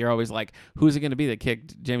 every week you're always like, who's it going to be that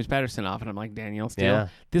kicked James Patterson off? And I'm like, Danielle Steele. Yeah.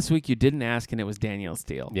 This week you didn't ask, and it was Danielle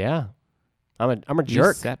Steele. Yeah. I'm a You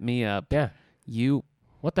jerk. set me up. Yeah. You,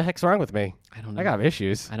 What the heck's wrong with me? I don't know. I got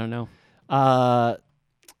issues. I don't know.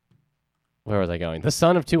 Where was I going? The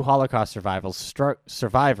son of 2 Holocaust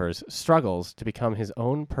survivors struggles to become his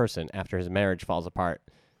own person after his marriage falls apart.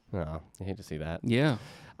 Oh, I hate to see that. Yeah.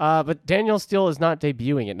 But Danielle Steele is not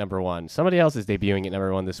debuting at number 1. Somebody else is debuting at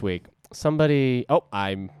number 1 this week. Oh,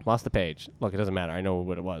 I lost the page. Look, it doesn't matter. I know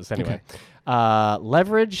what it was. Anyway.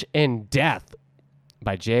 Leverage and Death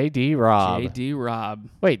by J.D. Robb. J.D. Robb.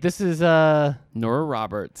 Wait, this is... Nora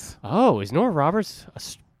Roberts. Oh, is Nora Roberts a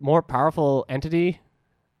more powerful entity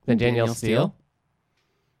than Danielle Steele?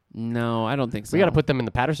 No, I don't think so. We got to put them in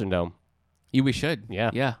the Patterson Dome. We should. Yeah.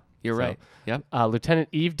 Yeah. You're So, right. Yep. Lieutenant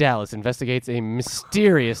Eve Dallas investigates a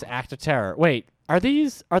mysterious act of terror. Wait, are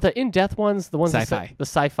the In Death ones the ones Sci-fi. the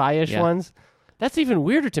sci-fi-ish Yeah. ones? That's even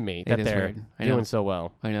weirder to me that is they're weird. I know. doing so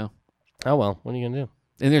well. I know. Oh well, what are you gonna do?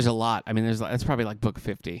 And there's a lot. I mean, that's probably like book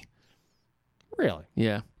 50. Really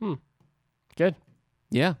Yeah. good.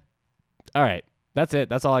 Yeah. All right, that's it.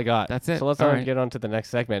 That's all I got. That's it. So let's All right. get on to the next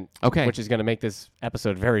segment. Okay. Which is gonna make this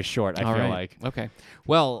episode very short. I All feel right. like. Okay.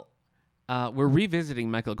 Well, we're revisiting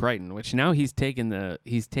Michael Crichton, which now he's taken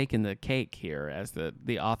the cake here as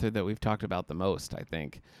the author that we've talked about the most, I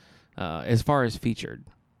think, as far as featured.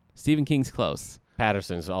 Stephen King's close.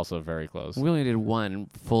 Patterson's also very close. We only did one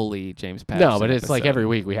fully James Patterson. No, but it's like episode. every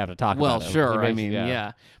week we have to talk Well, about him. sure. He I makes- mean,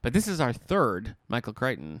 yeah. But this is our third Michael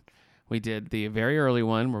Crichton. We did the very early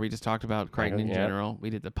one where we just talked about Crichton in Yeah. general.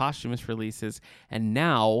 We did the posthumous releases, and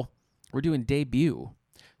now we're doing debut.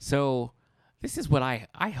 So this is what I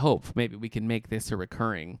hope maybe we can make this a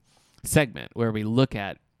recurring. segment where we look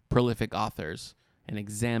at prolific authors and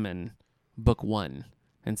examine book one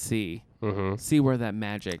and see where that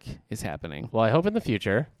magic is happening. Well, I hope in the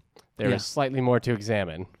future there Yeah. is slightly more to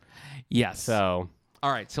examine. Yes. So,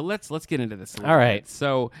 all right. So let's get into this. A all right. bit.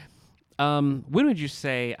 So, when would you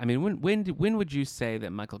say? I mean, when would you say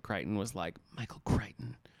that Michael Crichton was like Michael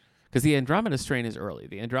Crichton? Because the Andromeda Strain is early.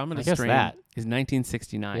 The Andromeda Strain is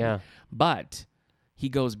 1969. Yeah. But he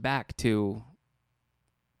goes back to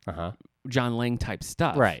John Lang type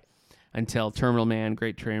stuff. Right. Until Terminal Man,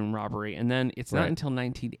 Great Train Robbery, and then it's not Right. until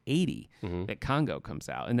 1980 that Congo comes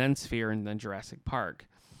out, and then Sphere, and then Jurassic Park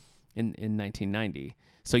in 1990.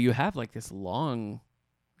 So you have like this long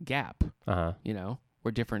gap, you know,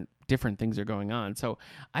 where different things are going on. So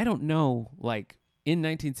I don't know, like in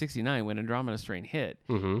 1969 when Andromeda Strain hit,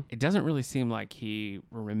 it doesn't really seem like he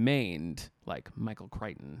remained like Michael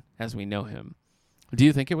Crichton as we know him. Do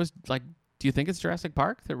you think it was like? Do you think it's Jurassic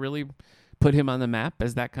Park that really put him on the map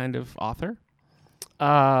as that kind of author?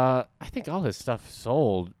 I think all his stuff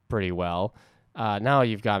sold pretty well. Now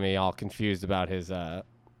you've got me all confused about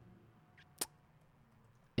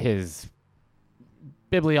his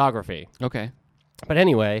bibliography. Okay. But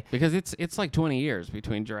anyway, Because it's like 20 years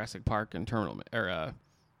between Jurassic Park and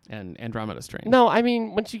and Andromeda Strain. no, I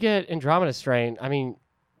mean, once you get Andromeda Strain, I mean,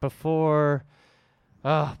 before...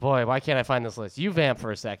 Oh, boy, why can't I find this list? You vamp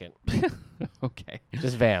for a second. Okay.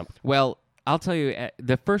 Just vamp. Well, I'll tell you,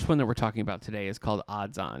 the first one that we're talking about today is called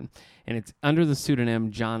Odds On, and it's under the pseudonym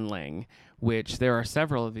John Lang, which there are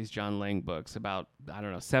several of these John Lang books, about,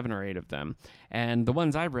 7 or 8 of them. And the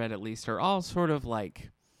ones I've read, at least, are all sort of like,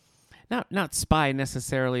 not spy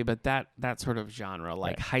necessarily, but that sort of genre,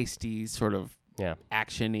 like heisty, sort of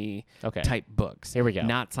action-y type books. Here we go.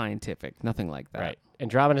 Not scientific, nothing like that. Right.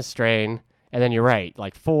 Andromeda Strain, and then you're right,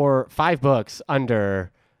 like 5 books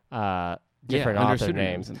under different under author pseudonyms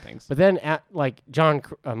names and things. But then,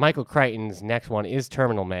 Michael Crichton's next one is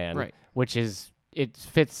Terminal Man, Right. which is it's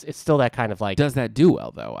still that kind of like. Does that do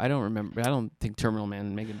well though? I don't remember. I don't think Terminal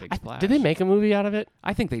Man made a big splash. Did they make a movie out of it?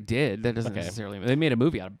 I think they did. That doesn't necessarily. They made a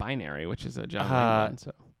movie out of Binary, which is a John Lang one.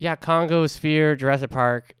 So. Yeah, Congo, Sphere, Jurassic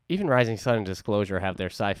Park, even Rising Sun and Disclosure have their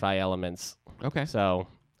sci-fi elements. Okay. So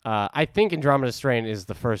I think Andromeda Strain is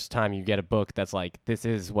the first time you get a book that's like, this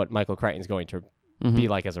is what Michael Crichton's going to be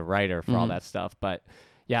like as a writer for all that stuff. But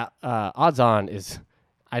yeah, Odds On is,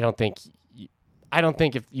 I don't think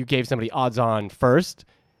if you gave somebody Odds On first,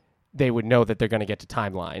 they would know that they're going to get to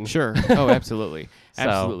Timeline. Sure. Oh, absolutely. So-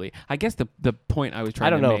 Absolutely. I guess the point I was trying I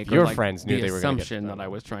don't to know make, if your or like friends knew the they were gonna get to assumption that Timeline. I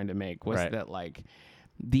was trying to make was Right. that like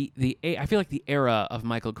I feel like the era of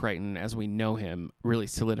Michael Crichton as we know him really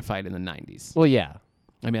solidified in the 90s. Well, yeah.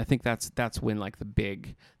 I mean, I think that's when like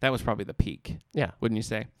that was probably the peak. Yeah. Wouldn't you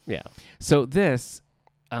say? Yeah. So this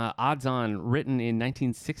Odds On, written in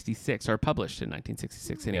 1966 or published in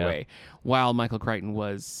 1966 anyway, while Michael Crichton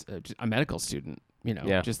was a medical student,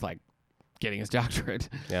 just like getting his doctorate,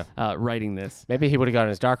 writing this. Maybe he would have gotten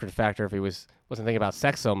his doctorate factor if he wasn't thinking about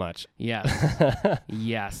sex so much. Yes.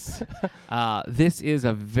 Yes. This is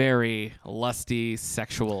a very lusty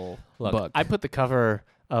sexual book. I put the cover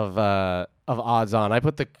of Odds On. I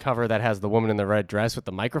put the cover that has the woman in the red dress with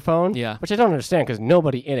the microphone. Yeah. Which I don't understand because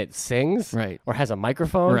nobody in it sings. Right. Or has a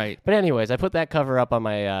microphone. Right. But anyways, I put that cover up on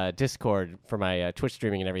my Discord for my Twitch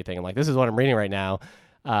streaming and everything. I'm like, this is what I'm reading right now.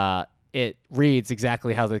 It reads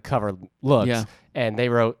exactly how the cover looks. Yeah. And they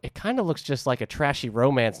wrote, it kind of looks just like a trashy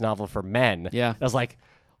romance novel for men. Yeah. I was like,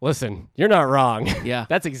 listen, you're not wrong. Yeah.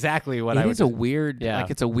 That's exactly what It I is would a weird, Yeah.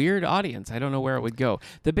 like it's a weird audience. I don't know where it would go.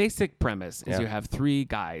 The basic premise is you have 3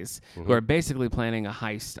 guys who are basically planning a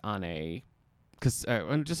heist on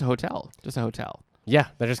just a hotel. Yeah,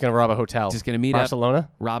 they're just going to rob a hotel. Just going to meet up, Barcelona?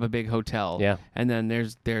 rob a big hotel. Yeah. And then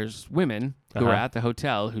there's women who are at the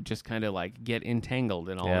hotel who just kind of like get entangled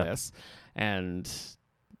in all this and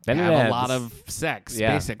Then it have a ends. lot of sex,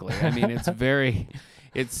 Yeah. basically. I mean, it's very...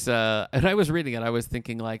 and I was reading it, I was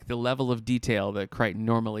thinking like the level of detail that Crichton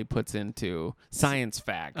normally puts into science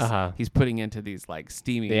facts, he's putting into these like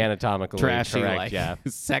steamy, The anatomically trashy correct, like yeah.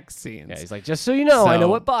 sex scenes. Yeah, he's like, just so you know, I know So-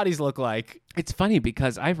 what bodies look like. It's funny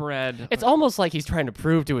because I've read... It's almost like he's trying to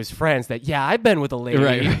prove to his friends that, yeah, I've been with a lady.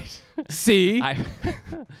 Right. See?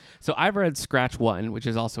 So I've read Scratch 1, which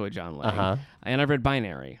is also a John Lang, and I've read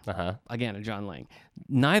Binary, again, a John Lang.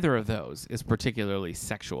 Neither of those is particularly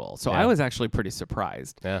sexual, so I was actually pretty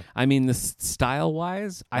surprised. Yeah. I mean, the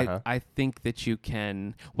style-wise, I think that you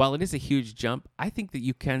can, while it is a huge jump, I think that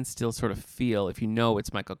you can still sort of feel, if you know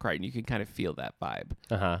it's Michael Crichton, you can kind of feel that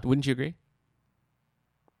vibe. Wouldn't you agree?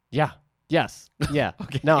 Yeah. Yes. Yeah.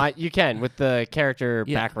 Okay. No, you can with the character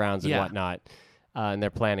backgrounds and Yeah. whatnot. in their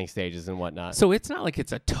planning stages and whatnot. So it's not like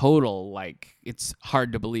it's a total, like, it's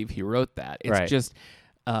hard to believe he wrote that. It's Right. just,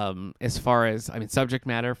 as far as, subject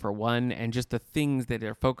matter for one, and just the things that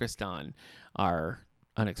they're focused on are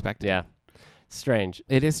unexpected. Yeah. Strange.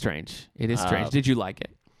 It is strange. It is strange. Did you like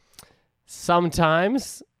it?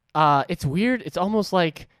 Sometimes it's weird. It's almost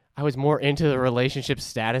like I was more into the relationship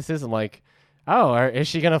statuses. I'm like, oh, is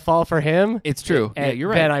she going to fall for him? It's true. Yeah, you're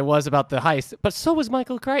right. Than I was about the heist. But so was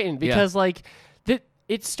Michael Crichton because, like,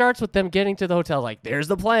 it starts with them getting to the hotel, like, there's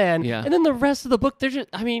the plan. Yeah. And then the rest of the book, they're just,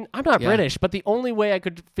 I'm not Yeah. British, but the only way I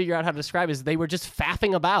could figure out how to describe it is they were just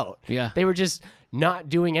faffing about. Yeah. They were just not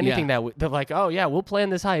doing anything they're like, oh, yeah, we'll plan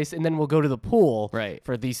this heist, and then we'll go to the pool Right.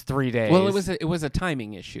 for these 3 days. Well, it was a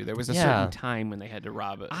timing issue. There was a Yeah. certain time when they had to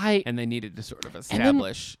rob it, and they needed to sort of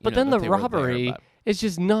establish. But then that the they were there, robbery but- is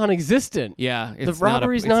just non-existent. Yeah, it's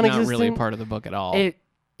robbery's not non-existent. really a part of the book at all.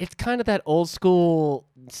 It's kind of that old school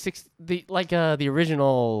the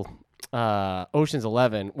original Ocean's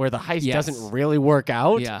 11 where the heist Yes. doesn't really work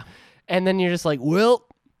out. Yeah, And then you're just like, well,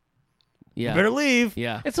 yeah, better leave.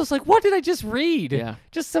 yeah. It's just like, what did I just read? Yeah.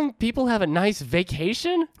 Just some people have a nice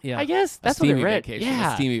vacation. Yeah. I guess that's a what steamy I read. vacation.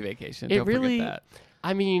 Yeah. A steamy vacation. It Don't really, forget that.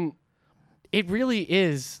 I mean, it really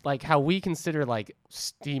is like how we consider like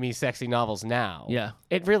steamy, sexy novels now. Yeah,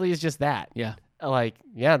 It really is just that. yeah. Like,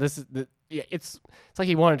 yeah, this is it's like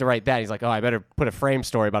he wanted to write that. He's like, oh, I better put a frame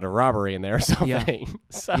story about a robbery in there or something.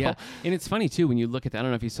 So, Yeah, and it's funny too when you look at that. I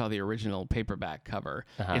don't know if you saw the original paperback cover.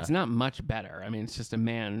 Uh-huh. It's not much better. I mean, it's just a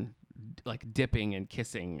man like dipping and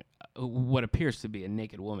kissing what appears to be a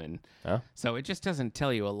naked woman. Huh? So it just doesn't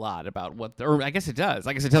tell you a lot about or I guess it does.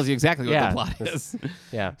 I guess it tells you exactly what Yeah, the plot is.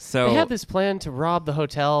 yeah. So They have this plan to rob the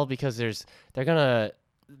hotel because they're gonna.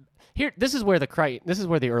 Here, this is where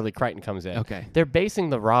the early Crichton comes in. Okay. They're basing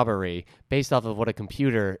the robbery based off of what a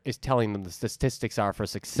computer is telling them the statistics are for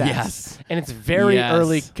success. Yes. And it's very Yes.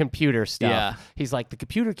 early computer stuff. Yeah. He's like, the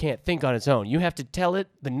computer can't think on its own. You have to tell it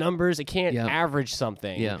the numbers. It can't Yeah. average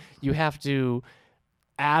something. Yeah. You have to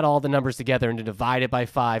add all the numbers together and to divide it by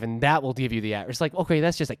 5, and that will give you the average. It's like, okay,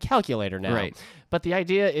 that's just a calculator now. Right. But the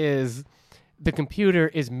idea is the computer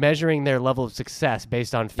is measuring their level of success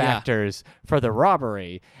based on factors for the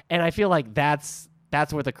robbery. And I feel like that's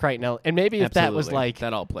where the Crichton and maybe if that was Absolutely. like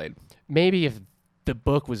that all played. maybe if the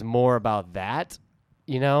book was more about that,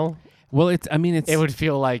 you know, Well, it would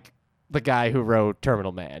feel like the guy who wrote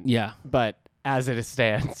Terminal Man. yeah. But as it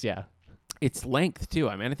stands, yeah. Its length too.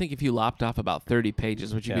 I mean, I think if you lopped off about 30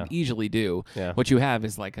 pages, which you Yeah. could easily do, Yeah. what you have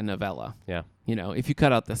is like a novella. Yeah. You know, if you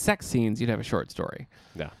cut out the sex scenes, you'd have a short story.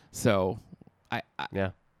 Yeah. So,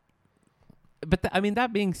 Yeah. but that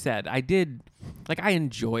being said, I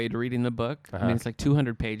enjoyed reading the book. I mean, it's like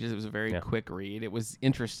 200 pages. It was a very quick read. It was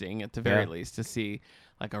interesting at the very least to see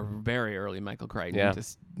like a very early Michael Crichton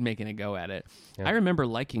just making a go at it. Yeah. I remember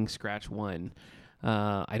liking Scratch 1.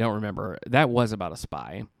 I don't remember. That was about a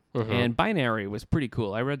spy. And Binary was pretty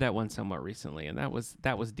cool. I read that one somewhat recently, and that was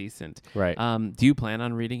decent. Right. Do you plan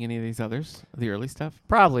on reading any of these others, the early stuff?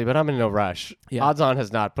 Probably, but I'm in no rush. Yeah. Odds on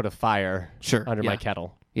has not put a fire Sure. under my Yeah.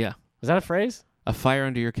 kettle. Yeah. Is that a phrase? A fire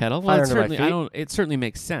under your kettle? Fire Well, under my certainly, feet? it certainly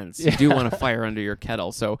makes sense. You do want a fire under your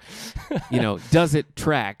kettle. So, does it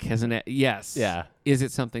track? Yes. Yeah. Is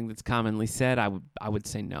it something that's commonly said? I would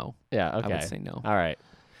say no. Yeah, okay. I would say no. All right.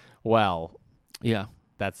 Well, Yeah.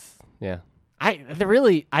 that's yeah.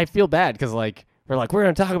 I feel bad because like we're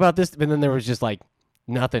gonna talk about this, but then there was just like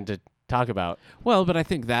nothing to talk about. Well, but I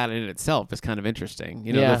think that in itself is kind of interesting.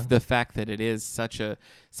 Yeah. The fact that it is such a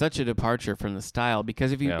departure from the style.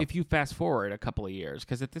 Because if you fast forward a couple of years,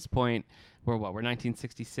 because at this point we're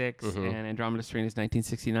 1966 and Andromeda Strain is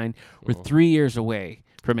 1969. We're 3 years away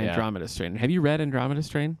from Yeah. Andromeda Strain. Have you read Andromeda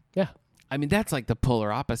Strain? Yeah. I mean, that's like the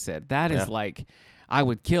polar opposite. That is like, I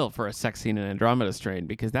would kill for a sex scene in Andromeda Strain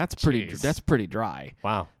because that's pretty dry.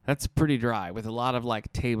 Wow. That's pretty dry with a lot of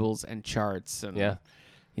like tables and charts and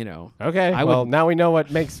Okay. I well, would- now we know what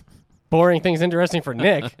makes boring things interesting for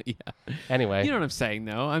Nick. yeah. Anyway, You know what I'm saying,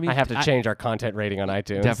 though. I mean, I have to change our content rating on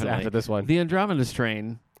iTunes definitely after this one. The Andromeda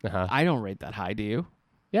Strain. Uh-huh. I don't rate that high. Do you?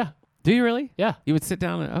 Yeah. Do you really? Yeah. You would sit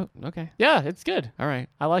down and okay, Yeah. It's good. all right.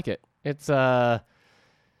 I like it.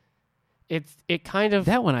 It kind of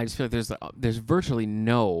That one I just feel like there's virtually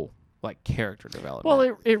no like character development. well,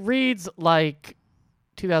 it reads like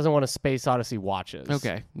 2001: A Space Odyssey watches.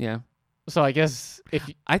 okay, yeah. So I guess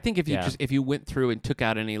I think if you Yeah. if you went through and took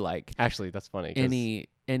out any like actually that's funny. 'cause-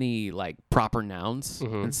 any like proper nouns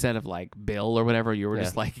Mhm. instead of like Bill or whatever, you were Yeah.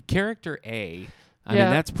 just like character A. I Yeah,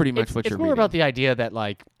 mean, that's pretty much what it's you're more reading. about the idea that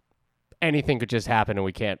like anything could just happen and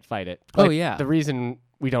we can't fight it. Oh, Like, yeah. The reason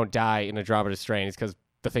we don't die in Andromeda Strain is because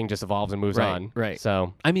the thing just evolves and moves on. Right.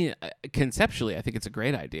 So I mean, conceptually, I think it's a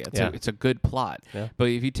great idea. It's a good plot. Yeah. But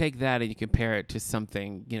if you take that and you compare it to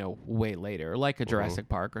something, way later, like a Jurassic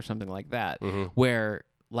Park or something like that, where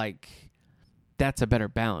like that's a better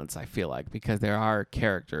balance, I feel like, because there are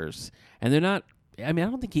characters and they're not. I mean, I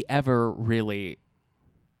don't think he ever really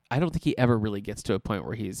gets to a point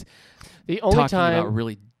where he's the only talking time about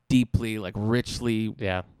really deeply, like richly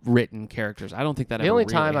written characters. I don't think that the ever only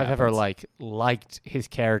really time I've ever happens. liked his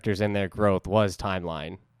characters and their growth was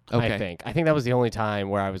Timeline. Okay. I think that was the only time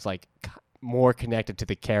where I was like more connected to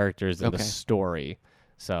the characters than the Okay. story.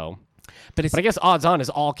 So, But I guess Odds On is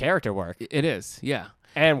all character work it is, yeah.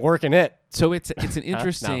 and working it. So it's an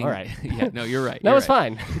interesting. all right. Yeah, no, you're right. No, you're it's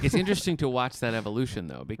right. fine. It's interesting to watch that evolution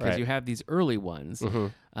though, because Right. you have these early ones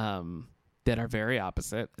Mm-hmm. that are very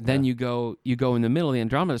opposite. Then you go in the middle of the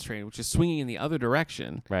Andromeda Strain, which is swinging in the other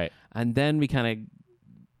direction, Right. and then we kind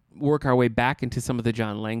of work our way back into some of the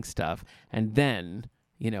John Lang stuff, and then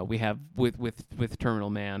we have with Terminal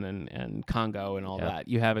Man and Congo and all that.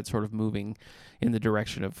 You have it sort of moving in the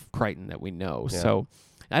direction of Crichton that we know. Yeah. So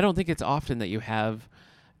I don't think it's often that you have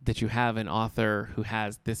an author who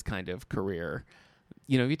has this kind of career.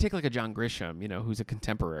 You take like a John Grisham, who's a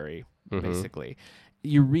contemporary, basically.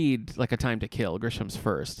 You read like A Time to Kill, Grisham's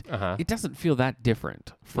first. Uh-huh. It doesn't feel that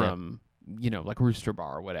different from, like Rooster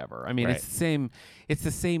Bar or whatever. I mean, Right. it's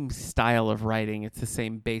the same style of writing. It's the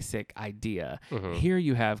same basic idea. Here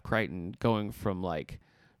you have Crichton going from like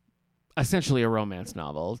essentially a romance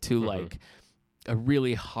novel to like a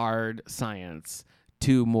really hard science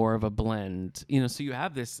to more of a blend. So you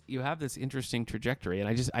have this interesting trajectory, and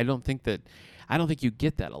I don't think you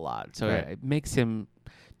get that a lot. So Right. it makes him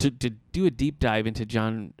to do a deep dive into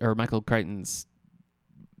John or Michael Crichton's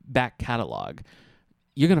back catalog.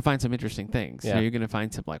 You're going to find some interesting things. Yeah. You're going to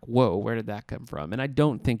find some like, whoa, where did that come from? And I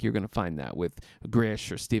don't think you're going to find that with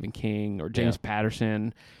Grish or Stephen King or James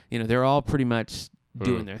Patterson. They're all pretty much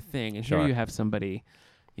doing their thing. And Sure. here you have somebody,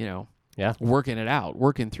 Yeah. working it out,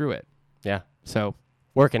 working through it. Yeah. So,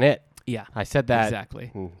 Working it. yeah, I said that.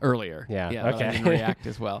 exactly. Mm. Earlier. Yeah, but okay. I didn't react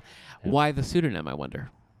as well. Why the pseudonym, I wonder?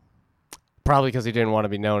 Probably because he didn't want to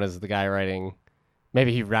be known as the guy writing.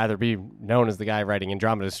 Maybe he'd rather be known as the guy writing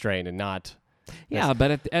Andromeda Strain and not. Yeah,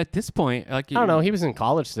 but at this point, like I don't know. He was in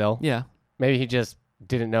college still. Yeah, Maybe he just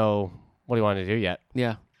didn't know what he wanted to do yet.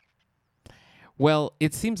 yeah. Well,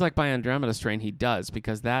 it seems like by Andromeda Strain he does,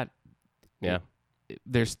 because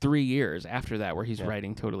there's 3 years after that where he's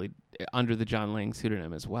writing totally under the John Lang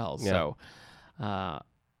pseudonym as well. Yeah. So,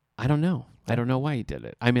 I don't know. I don't know why he did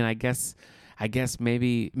it. I mean, I guess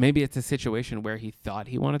maybe it's a situation where he thought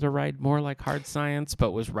he wanted to write more like hard science,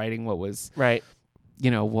 but was writing what was Right.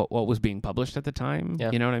 what was being published at the time. Yeah.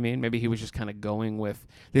 You know what I mean? Maybe he was just kind of going with,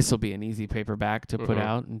 this will be an easy paperback to put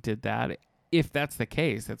out, and did that. If that's the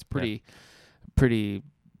case, that's pretty,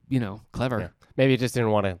 clever. Yeah. Maybe he just didn't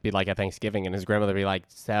want to be like at Thanksgiving and his grandmother be like,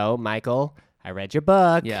 "So, Michael, I read your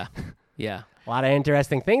book. Yeah. Yeah. A lot of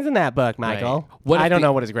interesting things in that book, Michael." Right. What if I don't the-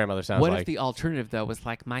 know what his grandmother sounds What like. if the alternative, though, was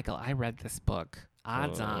like, Michael, I read this book.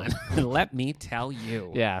 Odds on. Let me tell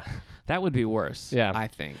you. Yeah. That would be worse, Yeah. I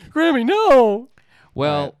think. Grammy, no.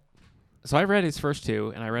 Well, Right. so I read his first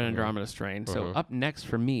two, and I read Andromeda Strain. So up next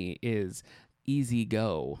for me is Easy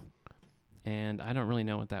Go. And I don't really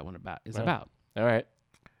know what that one is about. All right.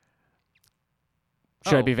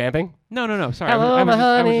 Should I Oh. be vamping? No. Sorry. Hello, I was my just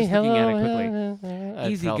honey. looking at it Hello. quickly.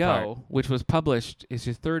 It Easy fell Go, apart. which was published, is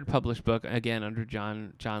his third published book, again under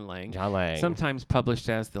John Lang. John Lang. Sometimes published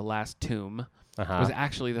as The Last Tomb. Was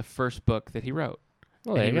actually the first book that he wrote.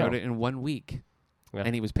 Well, And there he you wrote go. it in 1 week. Yeah.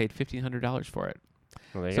 And he was paid $1,500 for it.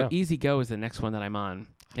 Well, there you So go. Easy Go is the next one that I'm on.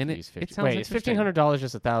 And it sounds Wait, is interesting. $1,500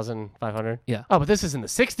 just $1,500? Yeah. Oh, but this is in the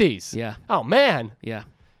 60s. Yeah, Oh, man. yeah.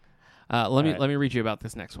 Let right. me read you about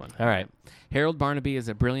this next one. All right. Harold Barnaby is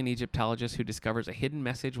a brilliant Egyptologist who discovers a hidden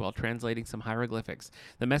message while translating some hieroglyphics.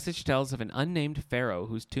 The message tells of an unnamed pharaoh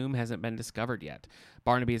whose tomb hasn't been discovered yet.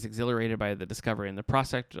 Barnaby is exhilarated by the discovery and the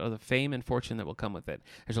prospect of the fame and fortune that will come with it.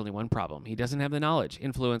 There's only one problem. He doesn't have the knowledge,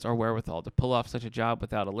 influence, or wherewithal to pull off such a job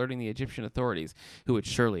without alerting the Egyptian authorities, who would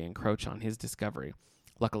surely encroach on his discovery.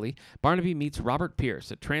 Luckily, Barnaby meets Robert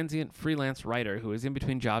Pierce, a transient freelance writer who is in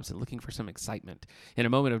between jobs and looking for some excitement. In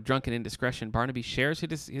a moment of drunken indiscretion, Barnaby shares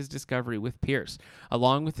his discovery with Pierce,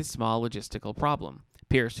 along with his small logistical problem.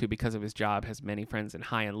 Pierce, who because of his job has many friends in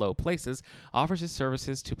high and low places, offers his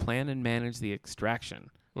services to plan and manage the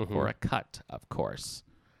extraction, for a cut, of course.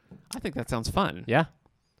 I think that sounds fun. Yeah.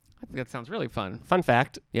 I think that sounds really fun. Fun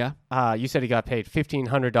fact. Yeah? You said he got paid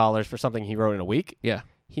 $1,500 for something he wrote in a week. Yeah.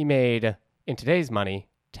 He made, in today's money,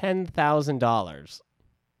 $10,000.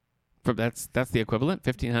 That's the equivalent,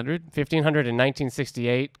 1,500. 1,500 in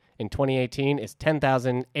 1968. In 2018 is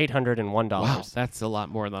 $10,801. Wow, that's a lot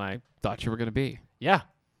more than I thought you were going to be. Yeah.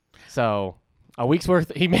 So a week's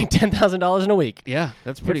worth. He made $10,000 in a week. Yeah,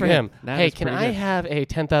 that's Good pretty for good. him. That Hey, is can pretty I good. have a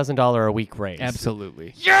 $10,000 a week raise?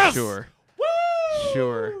 Absolutely. Yes! Sure. Woo!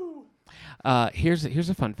 Sure. Here's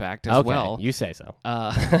a fun fact as Okay, well. you say so.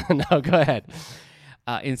 Uh, No, go ahead.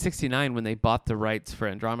 in '69, when they bought the rights for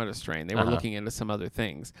Andromeda Strain, they were Uh-huh. looking into some other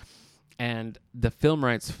things. And the film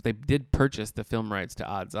rights, they did purchase the film rights to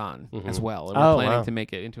Odds On as well. And Oh, were planning wow. to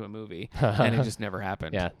make it into a movie. And it just never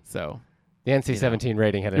happened. Yeah. So, The NC-17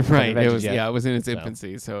 rating had right. It was, yet. it was in its So,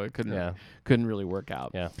 infancy, so it couldn't Yeah. really work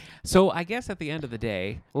out. Yeah. So I guess at the end of the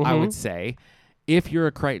day, I Mhm. would say, if you're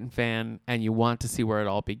a Crichton fan and you want to see where it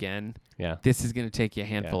all began, Yeah. this is going to take you a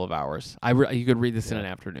handful of hours. You could read this in an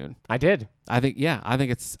afternoon. I did. I think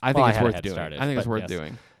it's Well, I it's had a worth head doing. start, I think it's but worth yes.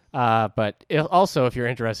 doing. But also, if you're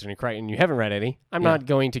interested in Crichton, you haven't read any. I'm not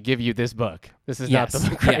going to give you this book. This is not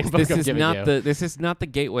the Crichton book This I'm is giving not you. this is not the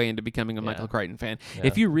gateway into becoming a Michael Crichton fan. Yeah.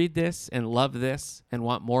 If you read this and love this and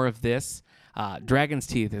want more of this, Dragon's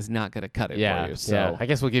Teeth is not going to cut it Yeah, for you. So yeah. I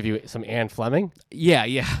guess we'll give you some Anne Fleming. yeah.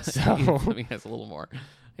 So- Let me has a little more.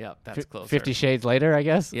 Yeah, that's closer. 50 Shades Later, I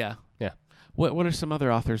guess. Yeah. Yeah. What are some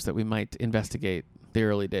other authors that we might investigate the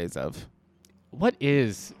early days of? What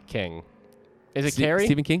is King? Is it Carrie?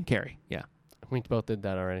 Stephen King? Carrie. Yeah. We both did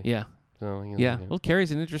that already. Yeah. So, you know, Yeah. Well,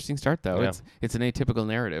 Carrie's an interesting start though. Yeah. It's an atypical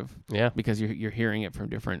narrative yeah. because you're hearing it from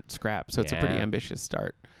different scraps. So it's a pretty Yeah. ambitious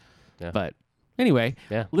start. Yeah. But anyway,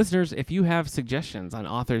 Yeah. listeners, if you have suggestions on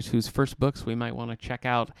authors whose first books we might want to check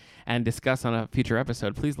out and discuss on a future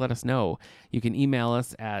episode, please let us know. You can email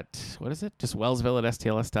us at, what is it? Just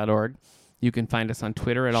wellsville@stls.org. You can find us on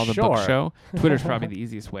Twitter at All the Book Sure. Show. Twitter's probably the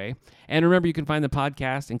easiest way. And remember, you can find the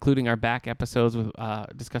podcast, including our back episodes with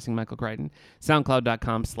discussing Michael Crichton,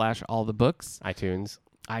 soundcloud.com/allthebooks, iTunes,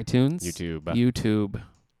 iTunes, YouTube.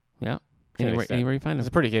 Yeah. To an Anywhere extent. you find It's us.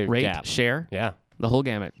 a pretty good Rate, gap. share, Yeah. the whole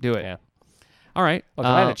gamut. Do it. Yeah. All right. Well,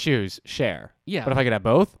 if I had to choose, share. Yeah. But if I could have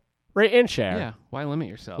both, rate and share. Yeah. Why limit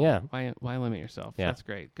yourself? Yeah. Why limit yourself? Yeah. That's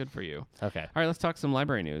great. Good for you. Okay. All right. Let's talk some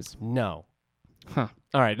library news. No. Huh.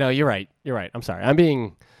 All right. No, you're right. You're right. I'm sorry. I'm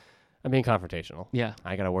being confrontational. Yeah.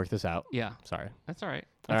 I got to work this out. Yeah. Sorry. That's all right.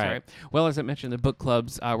 All That's all right. right. Well, as I mentioned, the book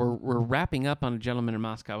clubs, we're wrapping up on A Gentleman in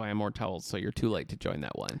Moscow by Immortals, so you're too late to join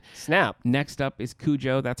that one. Snap. Next up is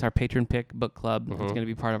Cujo. That's our patron pick book club. Mhm. It's going to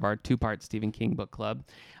be part of our 2-part Stephen King book club.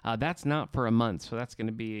 That's not for a month, so that's going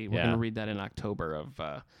to be, we're going Yeah. to read that in October of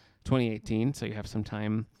 2018, so you have some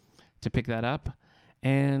time to pick that up.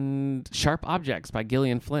 And Sharp Objects by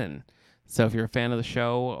Gillian Flynn. So if you're a fan of the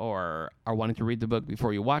show or are wanting to read the book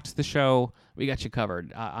before you watch the show, we got you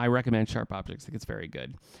covered. I recommend Sharp Objects. I think it's very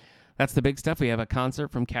good. That's the big stuff. We have a concert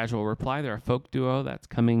from Casual Reply. They're a folk duo that's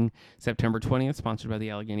coming September 20th, sponsored by the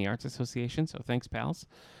Allegheny Arts Association. So thanks, pals.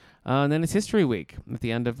 And then it's History Week. At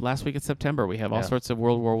the end of last week of September, we have all Yeah. sorts of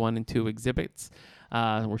World War I and II exhibits.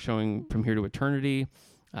 We're showing From Here to Eternity.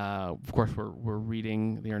 Of course, we're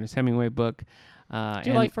reading the Ernest Hemingway book. Do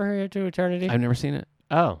you like For Her to Eternity? I've never seen it.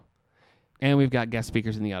 Oh. And we've got guest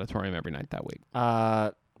speakers in the auditorium every night that week.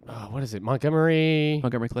 What is it? Montgomery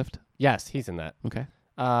Clift. Yes, he's in that. Okay.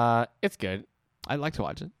 It's good. I'd like to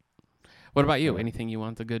watch it. What about you? Anything you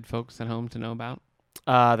want the good folks at home to know about?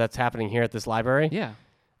 That's happening here at this library. Yeah.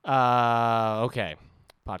 Okay.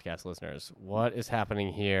 Podcast listeners, what is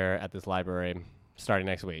happening here at this library starting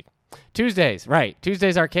next week? Tuesdays, right.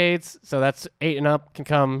 Tuesdays arcades. So that's 8 and up can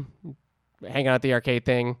come hang out at the arcade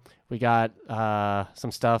thing. We got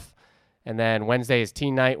some stuff. And then Wednesday is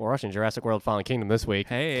teen night. We're watching Jurassic World Fallen Kingdom this week.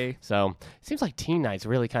 Hey. So it seems like teen night's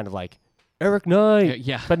really kind of like Eric Night.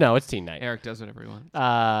 Yeah. But no, it's teen night. Eric does whatever he wants.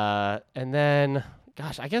 And then,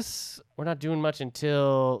 gosh, I guess we're not doing much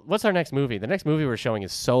until, what's our next movie? The next movie we're showing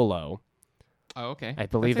is Solo. Oh, okay. I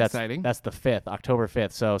believe that's that's exciting. That's the 5th, October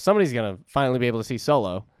 5th. So somebody's going to finally be able to see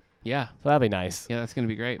Solo. Yeah. So that'll be nice. Yeah, that's going to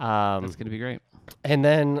be great. Um, That's going to be great. And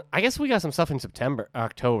then I guess we got some stuff in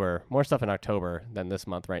October, more stuff in October than this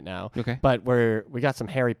month right now. Okay. But we got some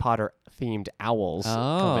Harry Potter themed owls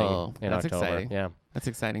Oh, coming in that's October. exciting. Yeah. That's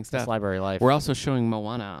exciting That's stuff. library life. We're also showing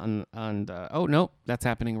Moana on oh, no, that's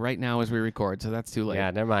happening right now as we record, so that's too late.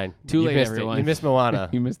 Yeah, never mind. Too You late, missed everyone. It. You missed Moana.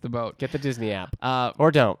 You missed the boat. Get the Disney app. For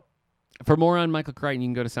Or don't. more on Michael Crichton, you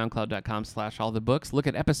can go to soundcloud.com/allthebooks. Look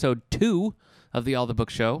at episode 2 of the All the Book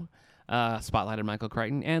Show, spotlighted Michael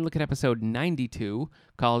Crichton, and look at episode 92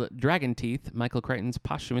 called Dragon Teeth, Michael Crichton's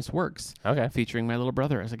posthumous works, Okay. featuring my little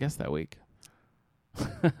brother as a guest that week.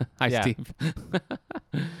 Hi, Yeah. Steve.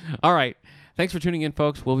 All right. Thanks for tuning in,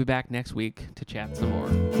 folks. We'll be back next week to chat some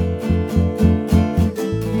more.